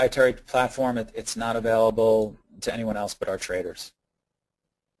proprietary platform. It's not available to anyone else but our traders.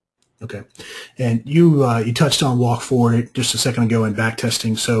 Okay. And you touched on walk forward just a second ago in back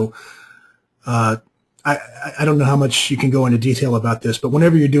testing. So I don't know how much you can go into detail about this, but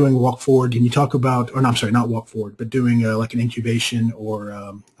whenever you're doing walk forward, can you talk about, or no, I'm sorry, not walk forward, but doing like an incubation or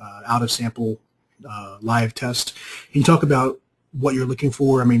out of sample live test, can you talk about what you're looking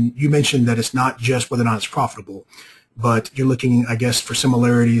for? I mean, you mentioned that it's not just whether or not it's profitable, but you're looking, I guess, for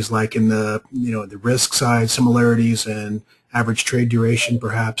similarities like in the, the risk side, similarities and average trade duration,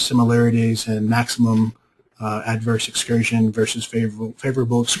 perhaps similarities and maximum adverse excursion versus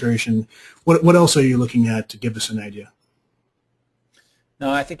favorable excursion. What else are you looking at to give us an idea?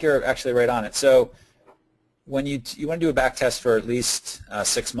 No, I think you're actually right on it. So when you want to do a back test for at least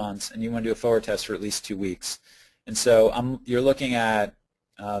 6 months, and you want to do a forward test for at least 2 weeks, and so you're looking at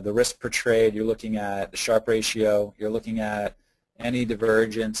the risk per trade, you're looking at the Sharpe ratio, you're looking at any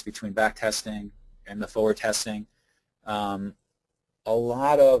divergence between back testing and the forward testing. A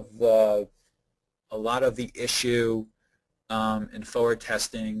lot of the issue in forward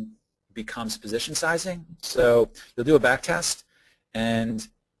testing becomes position sizing. So you'll do a back test, and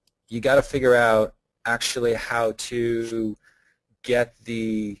you got to figure out actually how to get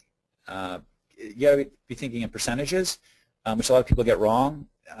the you got to be thinking in percentages, which a lot of people get wrong,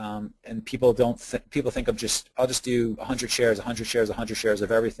 and people think of I'll just do 100 shares, 100 shares, 100 shares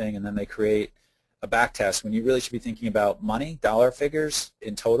of everything, and then they create a back test when you really should be thinking about money, dollar figures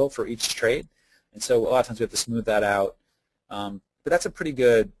in total for each trade. And so a lot of times we have to smooth that out. But that's a pretty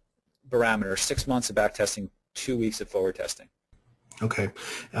good barometer: 6 months of back testing, 2 weeks of forward testing. Okay.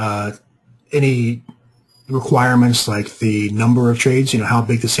 Any requirements like the number of trades, how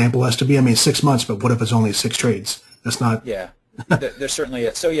big the sample has to be? I mean, 6 months, but what if it's only 6 trades? That's not... Yeah, there's certainly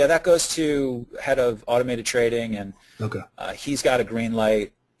it. So yeah, that goes to head of automated trading, and okay. He's got a green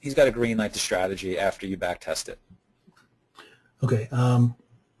light. He's got to green light the strategy after you back test it. Okay.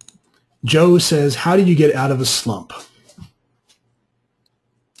 Joe says, how do you get out of a slump?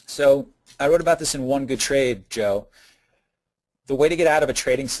 So I wrote about this in One Good Trade, Joe. The way to get out of a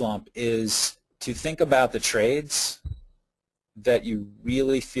trading slump is to think about the trades that you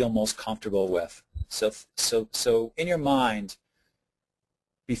really feel most comfortable with. So in your mind,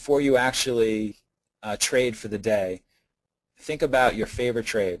 before you actually trade for the day, think about your favorite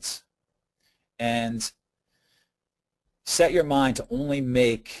trades and set your mind to only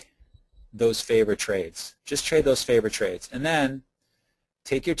make those favorite trades. Just trade those favorite trades, and then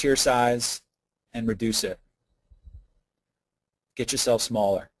take your tier size and reduce it. Get yourself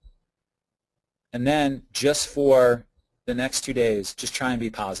smaller. And then just for the next 2 days, just try and be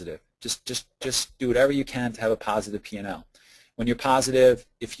positive. Just do whatever you can to have a positive P&L. When you're positive,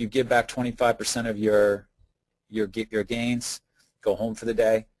 if you give back 25% of your gains, go home for the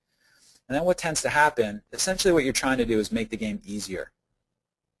day. And then what tends to happen, essentially what you're trying to do is make the game easier.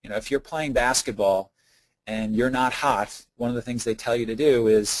 If you're playing basketball and you're not hot, one of the things they tell you to do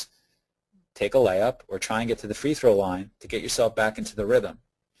is take a layup or try and get to the free throw line to get yourself back into the rhythm.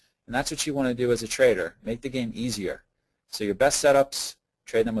 And that's what you want to do as a trader, make the game easier. So your best setups,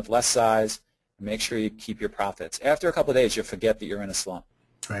 trade them with less size, and make sure you keep your profits. After a couple of days, you'll forget that you're in a slump.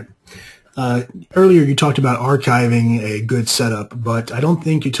 Right. Earlier you talked about archiving a good setup, but I don't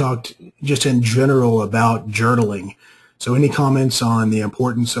think you talked just in general about journaling. So any comments on the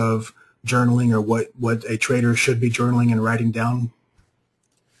importance of journaling, or what a trader should be journaling and writing down?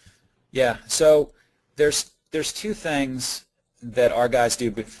 Yeah, so there's 2 things that our guys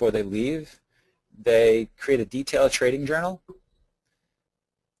do before they leave. They create a detailed trading journal.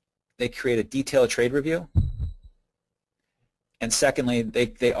 They create a detailed trade review. And secondly,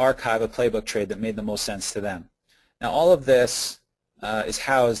 they archive a playbook trade that made the most sense to them. Now, all of this is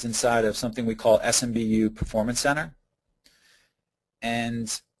housed inside of something we call SMBU Performance Center.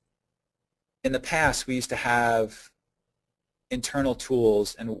 And in the past, we used to have internal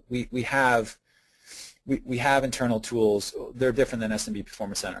tools, and we have internal tools. They're different than SMB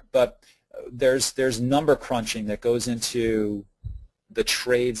Performance Center, but there's number crunching that goes into the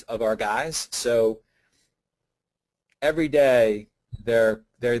trades of our guys. So every day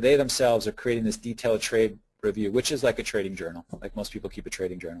they themselves are creating this detailed trade review, which is like a trading journal, like most people keep a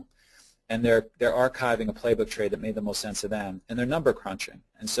trading journal. And they're archiving a playbook trade that made the most sense to them, and they're number crunching.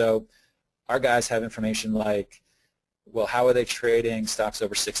 And so our guys have information like, well, how are they trading stocks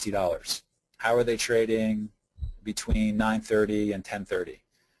over $60? How are they trading between 9:30 and 10:30?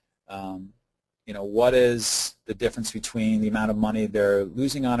 What is the difference between the amount of money they're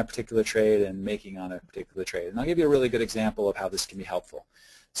losing on a particular trade and making on a particular trade? And I'll give you a really good example of how this can be helpful.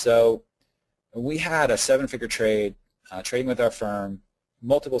 So we had a seven-figure trade trading with our firm,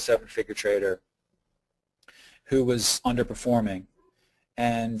 multiple seven-figure trader who was underperforming,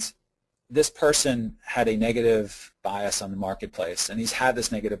 and this person had a negative bias on the marketplace, and he's had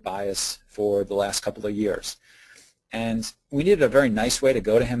this negative bias for the last couple of years. And we needed a very nice way to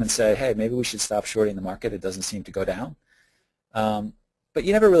go to him and say, hey, maybe we should stop shorting the market. It doesn't seem to go down. But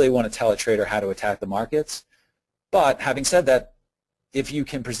you never really want to tell a trader how to attack the markets. But having said that, if you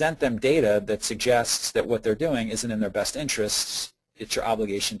can present them data that suggests that what they're doing isn't in their best interests, it's your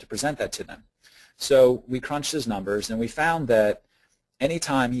obligation to present that to them. So we crunched his numbers, and we found that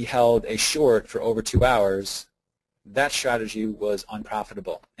anytime he held a short for over 2 hours, that strategy was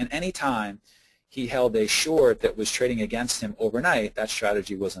unprofitable. And anytime he held a short that was trading against him overnight, that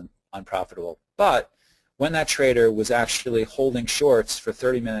strategy wasn't unprofitable. But when that trader was actually holding shorts for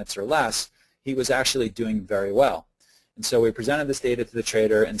 30 minutes or less, he was actually doing very well. And so we presented this data to the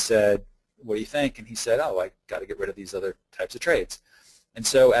trader and said, what do you think? And he said, oh, I got to get rid of these other types of trades. And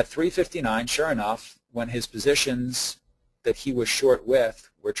so at 3:59, sure enough, when his positions that he was short with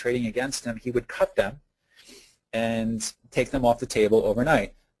were trading against him, he would cut them and take them off the table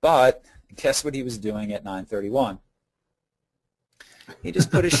overnight. But guess what he was doing at 9:31? He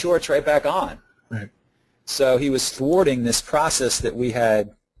just put his shorts right back on. Right. So he was thwarting this process that we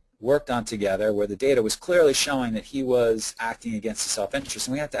had worked on together, where the data was clearly showing that he was acting against his self-interest,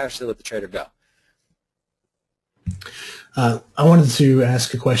 and we had to actually let the trader go. I wanted to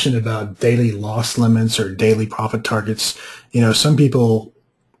ask a question about daily loss limits or daily profit targets. Some people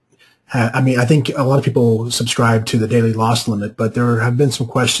I think a lot of people subscribe to the daily loss limit, but there have been some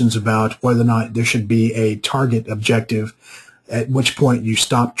questions about whether or not there should be a target objective, at which point you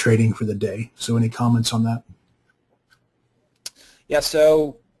stop trading for the day. So any comments on that? Yeah,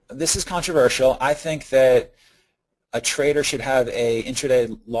 so this is controversial. I think that a trader should have a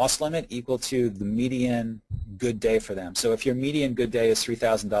intraday loss limit equal to the median good day for them. So if your median good day is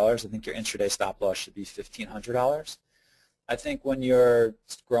 $3,000, I think your intraday stop loss should be $1,500. I think when you're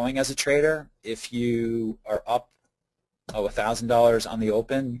growing as a trader, if you are up $1,000 on the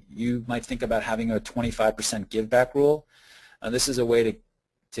open, you might think about having a 25% give back rule. This is a way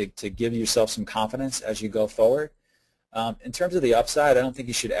to give yourself some confidence as you go forward. In terms of the upside, I don't think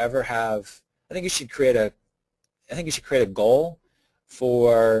you should ever have. I think you should create a goal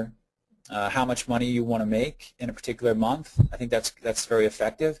for how much money you want to make in a particular month. I think that's very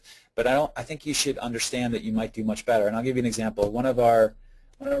effective. But I think you should understand that you might do much better. And I'll give you an example. One of our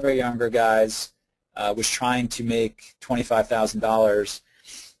younger guys was trying to make $25,000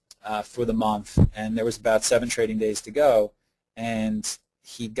 for the month, and there was about 7 trading days to go, and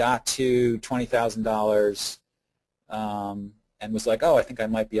he got to $20,000 and was like, oh, I think I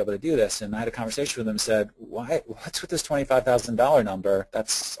might be able to do this. And I had a conversation with him and said, what's with this $25,000 number?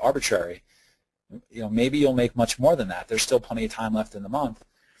 That's arbitrary. Maybe you'll make much more than that. There's still plenty of time left in the month.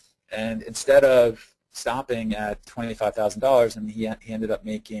 And instead of stopping at $25,000, and he ended up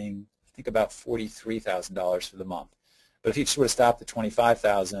making, I think, about $43,000 for the month. But if he sort of stopped at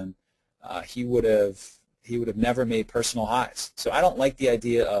 $25,000, he would have never made personal highs. So I don't like the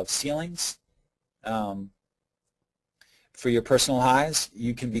idea of ceilings. For your personal highs,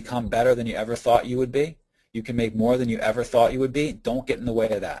 you can become better than you ever thought you would be. You can make more than you ever thought you would be. Don't get in the way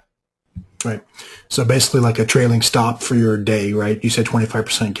of that. Right. So basically like a trailing stop for your day, right? You said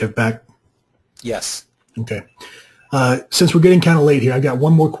 25% give back? Yes. Okay. Since we're getting kind of late here, I've got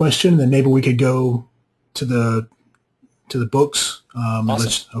one more question, and then maybe we could go to the books.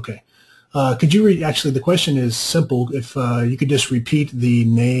 Awesome. Okay. Could you read, actually the question is simple. If you could just repeat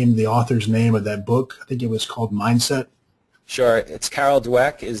the author's name of that book. I think it was called Mindset. Sure. It's Carol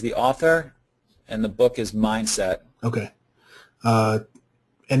Dweck is the author, and the book is Mindset. Okay.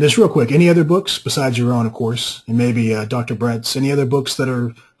 And just real quick, any other books besides your own, of course, and maybe Dr. Brett's, any other books that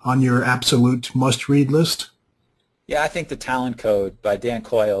are on your absolute must-read list? Yeah, I think The Talent Code by Dan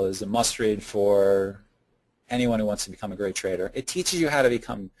Coyle is a must-read for anyone who wants to become a great trader. It teaches you how to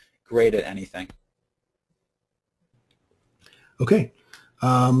become great at anything. Okay.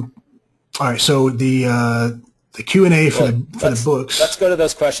 All right, so the Q&A for the books. Let's go to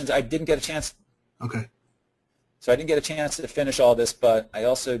those questions. I didn't get a chance. Okay. So I didn't get a chance to finish all this, but I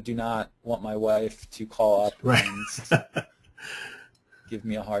also do not want my wife to call up Right. and give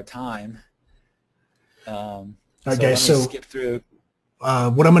me a hard time. All So right, let me guys. So skip through.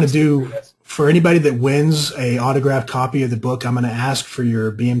 what I'm going to do for anybody that wins a autographed copy of the book, I'm going to ask for your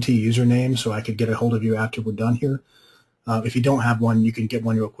BMT username so I could get a hold of you after we're done here. If you don't have one, you can get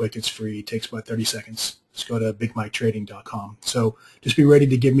one real quick. It's free. It takes about 30 seconds. Just go to bigmiketrading.com. So just be ready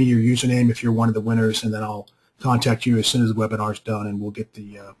to give me your username if you're one of the winners, and then I'll contact you as soon as the webinar's done, and we'll get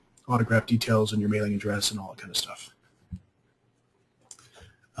the autograph details and your mailing address and all that kind of stuff.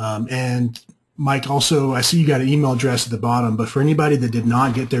 And Mike, also, I see you got an email address at the bottom, but for anybody that did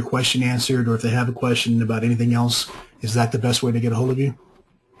not get their question answered, or if they have a question about anything else, is that the best way to get a hold of you?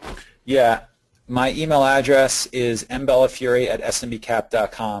 Yeah. My email address is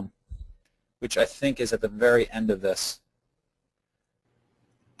mbellafiore@smbcap.com, which I think is at the very end of this.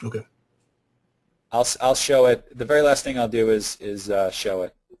 Okay. I'll show it. The very last thing I'll do is show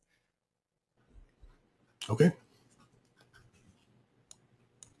it. Okay.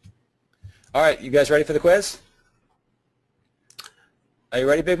 All right, you guys ready for the quiz? Are you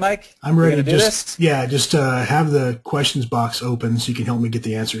ready, Big Mike? I'm ready. To do this? Yeah, just have the questions box open so you can help me get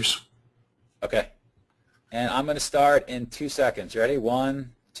the answers. Okay. And I'm going to start in 2 seconds. Ready?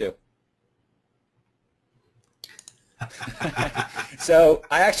 1, 2. So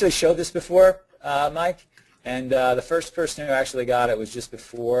I actually showed this before, Mike, and the first person who actually got it was just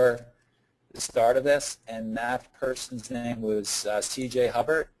before the start of this, and that person's name was CJ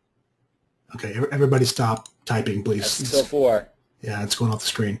Hubbard. Okay, everybody stop typing, please. That's still 4. Yeah, it's going off the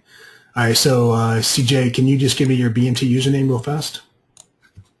screen. All right, so CJ, can you just give me your BMT username real fast?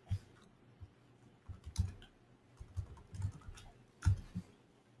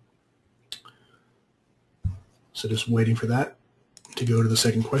 So just waiting for that to go to the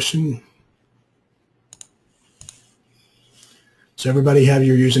second question. So everybody have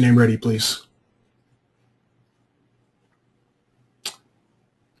your username ready, please.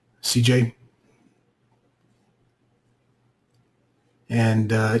 CJ?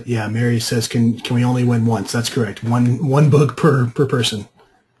 And yeah, Mary says, can we only win once? That's correct. One book per person.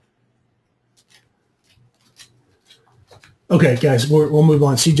 Okay, guys, we'll move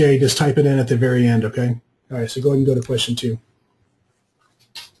on. CJ, just type it in at the very end, okay? All right, so go ahead and go to question 2.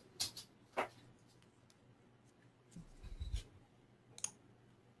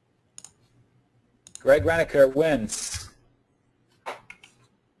 Greg Reniker wins.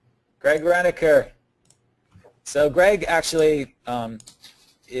 Greg Reniker. So Greg actually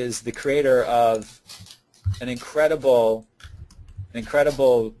is the creator of an incredible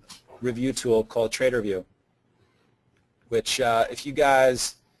review tool called TraderView, which if you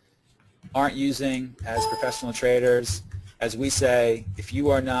guys aren't using as professional traders, as we say, if you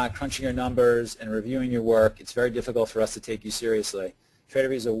are not crunching your numbers and reviewing your work, it's very difficult for us to take you seriously.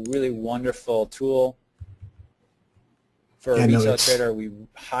 TraderView is a really wonderful tool for a retail trader. We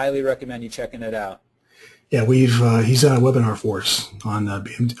highly recommend you checking it out. Yeah, he's on a webinar for us on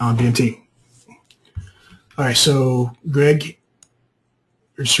BMT. All right, so Greg,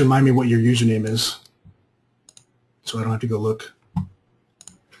 just remind me what your username is, so I don't have to go look.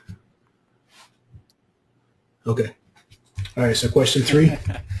 Okay. All right, so question 3.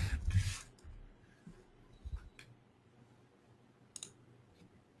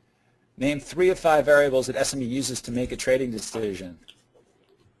 Name 3 of 5 variables that SME uses to make a trading decision.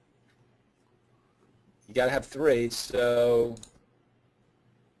 You got to have 3. So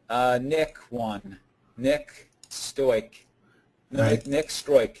Nick won. Nick Stoik. No, Right. Nick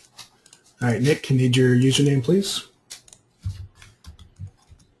Stroik. All right, Nick, can you need your username, please?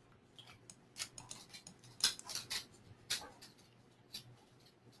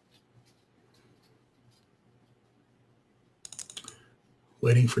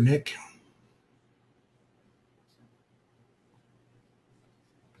 Waiting for Nick.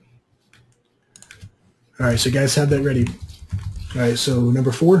 All right, so guys, have that ready. All right, so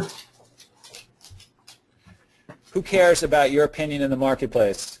number 4. Who cares about your opinion in the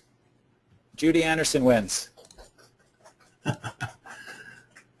marketplace? Judy Anderson wins. All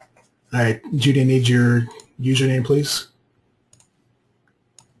right, Judy, I need your username, please.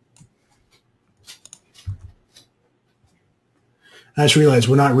 I just realized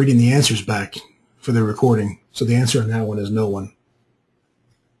we're not reading the answers back for the recording, so the answer on that one is no one.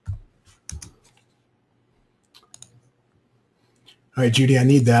 All right, Judy, I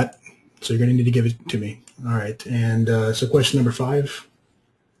need that, so you're going to need to give it to me. All right, and so question number 5.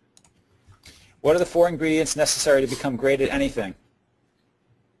 What are the 4 ingredients necessary to become great at anything?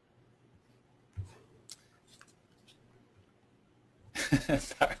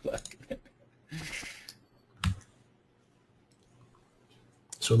 Sorry, look.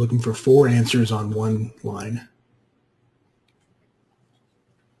 So looking for 4 answers on one line.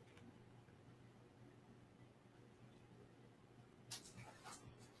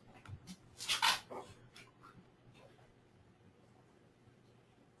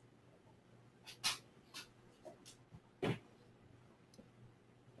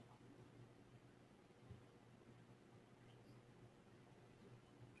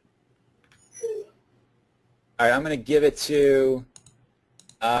 All right, I'm going to give it to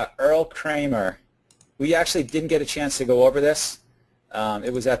Earl Kramer. We actually didn't get a chance to go over this.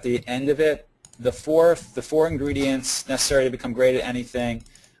 It was at the end of it. The four ingredients necessary to become great at anything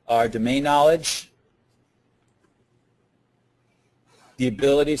are domain knowledge, the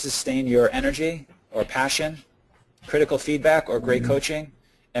ability to sustain your energy or passion, critical feedback or great coaching,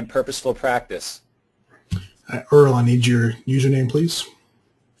 and purposeful practice. Earl, I need your username, please.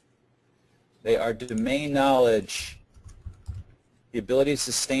 They are domain knowledge, the ability to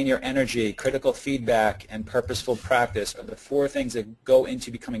sustain your energy, critical feedback, and purposeful practice are the 4 things that go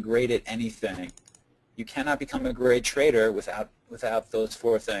into becoming great at anything. You cannot become a great trader without those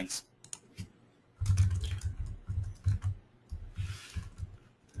 4 things.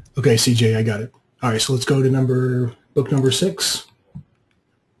 Okay, CJ, I got it. All right, so let's go to book number 6.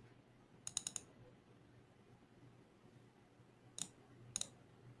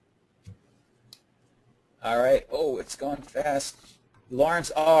 All right. Oh, it's going fast.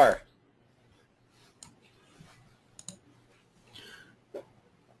 Lawrence R.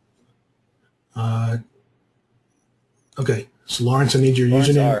 Okay, so Lawrence, I need your Lawrence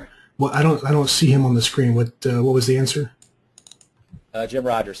username. R. Well, I don't see him on the screen. What was the answer? Jim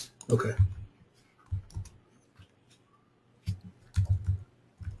Rogers. Okay.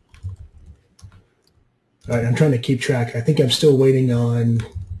 All right, I'm trying to keep track. I think I'm still waiting on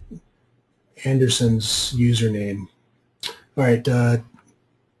Anderson's username. All right,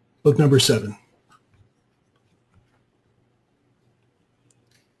 book number 7.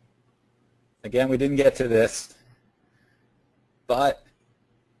 Again, we didn't get to this, but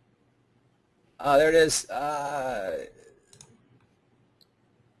there it is.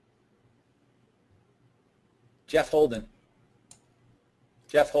 Jeff Holden.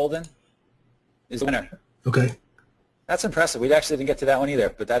 Jeff Holden is the winner. Okay. That's impressive. We actually didn't get to that one either,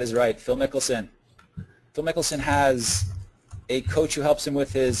 but that is right. Phil Mickelson. Phil Mickelson has a coach who helps him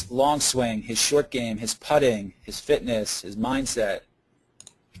with his long swing, his short game, his putting, his fitness, his mindset.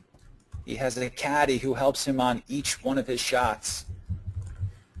 He has a caddy who helps him on each one of his shots.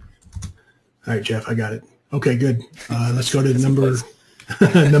 All right, Jeff, I got it. Okay, good. Let's go to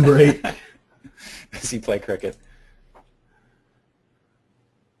number 8. Does he play cricket?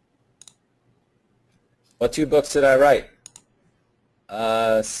 What 2 books did I write?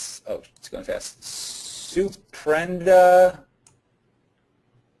 Oh, it's going fast. Suprenda.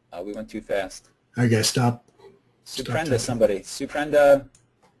 Oh, we went too fast. All right, guys, stop. Suprenda, somebody. Suprenda.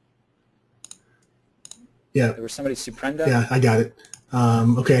 Yeah. There was somebody, Suprenda? Yeah, I got it.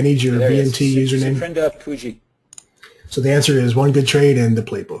 Okay, I need your BNT username. Suprenda Puji. So the answer is One Good Trade and the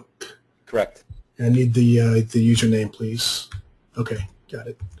Playbook. Correct. And I need the username, please. Okay, got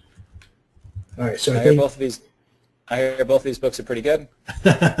it. All right, so I hear both of these books are pretty good.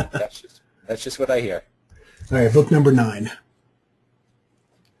 That's just what I hear. All right, book number 9.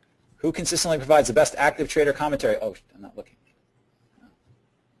 Who consistently provides the best active trader commentary? Oh, I'm not looking.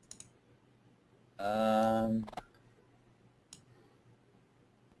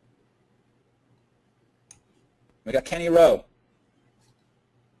 We got Kenny Rowe.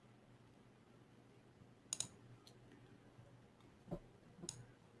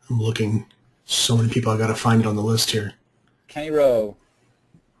 I'm looking. So many people. I got to find it on the list here. Kenny Rowe.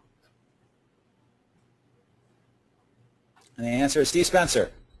 And the answer is Steve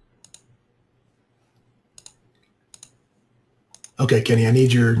Spencer. Okay, Kenny, I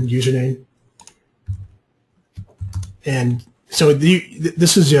need your username. And so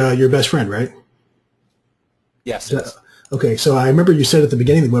this is your best friend, right? Yes. It is. Okay, so I remember you said at the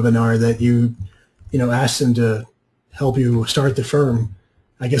beginning of the webinar that you asked him to help you start the firm.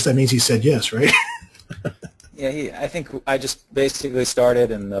 I guess that means he said yes, right? Yeah, I think I just basically started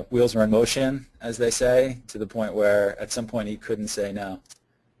and the wheels were in motion, as they say, to the point where at some point he couldn't say no.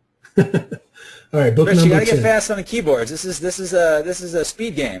 All right, book Rich, number 10. you gotta get fast on the keyboards. This is a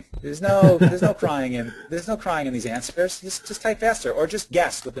speed game. There's no crying in these answers. Just type faster, or just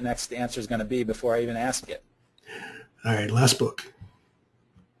guess what the next answer is going to be before I even ask it. All right, last book.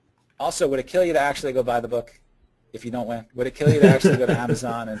 Also, would it kill you to actually go buy the book if you don't win? Would it kill you to actually go to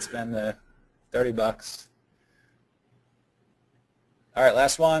Amazon and spend the $30? All right,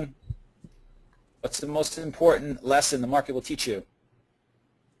 last one. What's the most important lesson the market will teach you?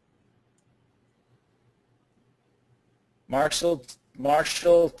 Marshall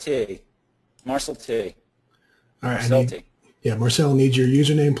T. Marcel T. All right. Marcel T. Yeah, Marcel needs your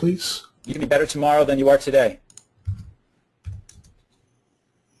username, please. You can be better tomorrow than you are today.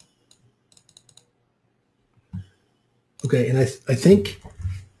 Okay, and I think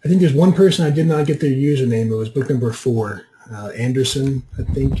there's one person I did not get their username. It was book number 4, Anderson. I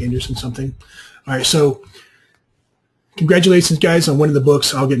think Anderson something. All right, so congratulations, guys, on winning the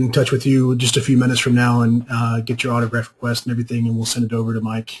books. I'll get in touch with you just a few minutes from now and get your autograph request and everything, and we'll send it over to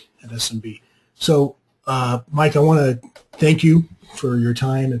Mike at SMB. So, Mike, I want to thank you for your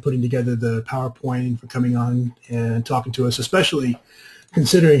time and putting together the PowerPoint and for coming on and talking to us, especially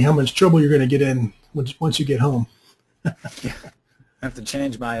considering how much trouble you're going to get in once you get home. Yeah. I have to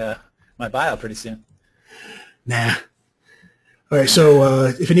change my my bio pretty soon. Nah. All right, so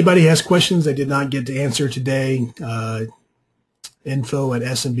if anybody has questions I did not get to answer today,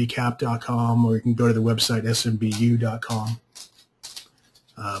 info@smbcap.com, or you can go to the website smbu.com.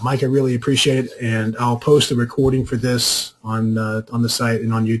 Mike, I really appreciate it, and I'll post a recording for this on the site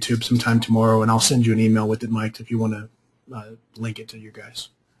and on YouTube sometime tomorrow, and I'll send you an email with it, Mike, if you want to link it to you guys.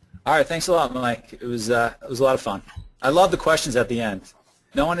 All right, thanks a lot, Mike. It was a lot of fun. I love the questions at the end.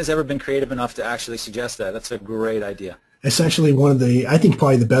 No one has ever been creative enough to actually suggest that. That's a great idea. It's actually one of the, I think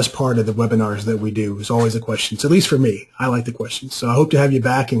probably the best part of the webinars that we do is always the questions, at least for me. I like the questions. So I hope to have you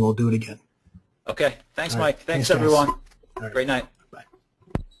back, and we'll do it again. Okay. Thanks, All right. Mike. Thanks, guys. everyone. All right. Great night.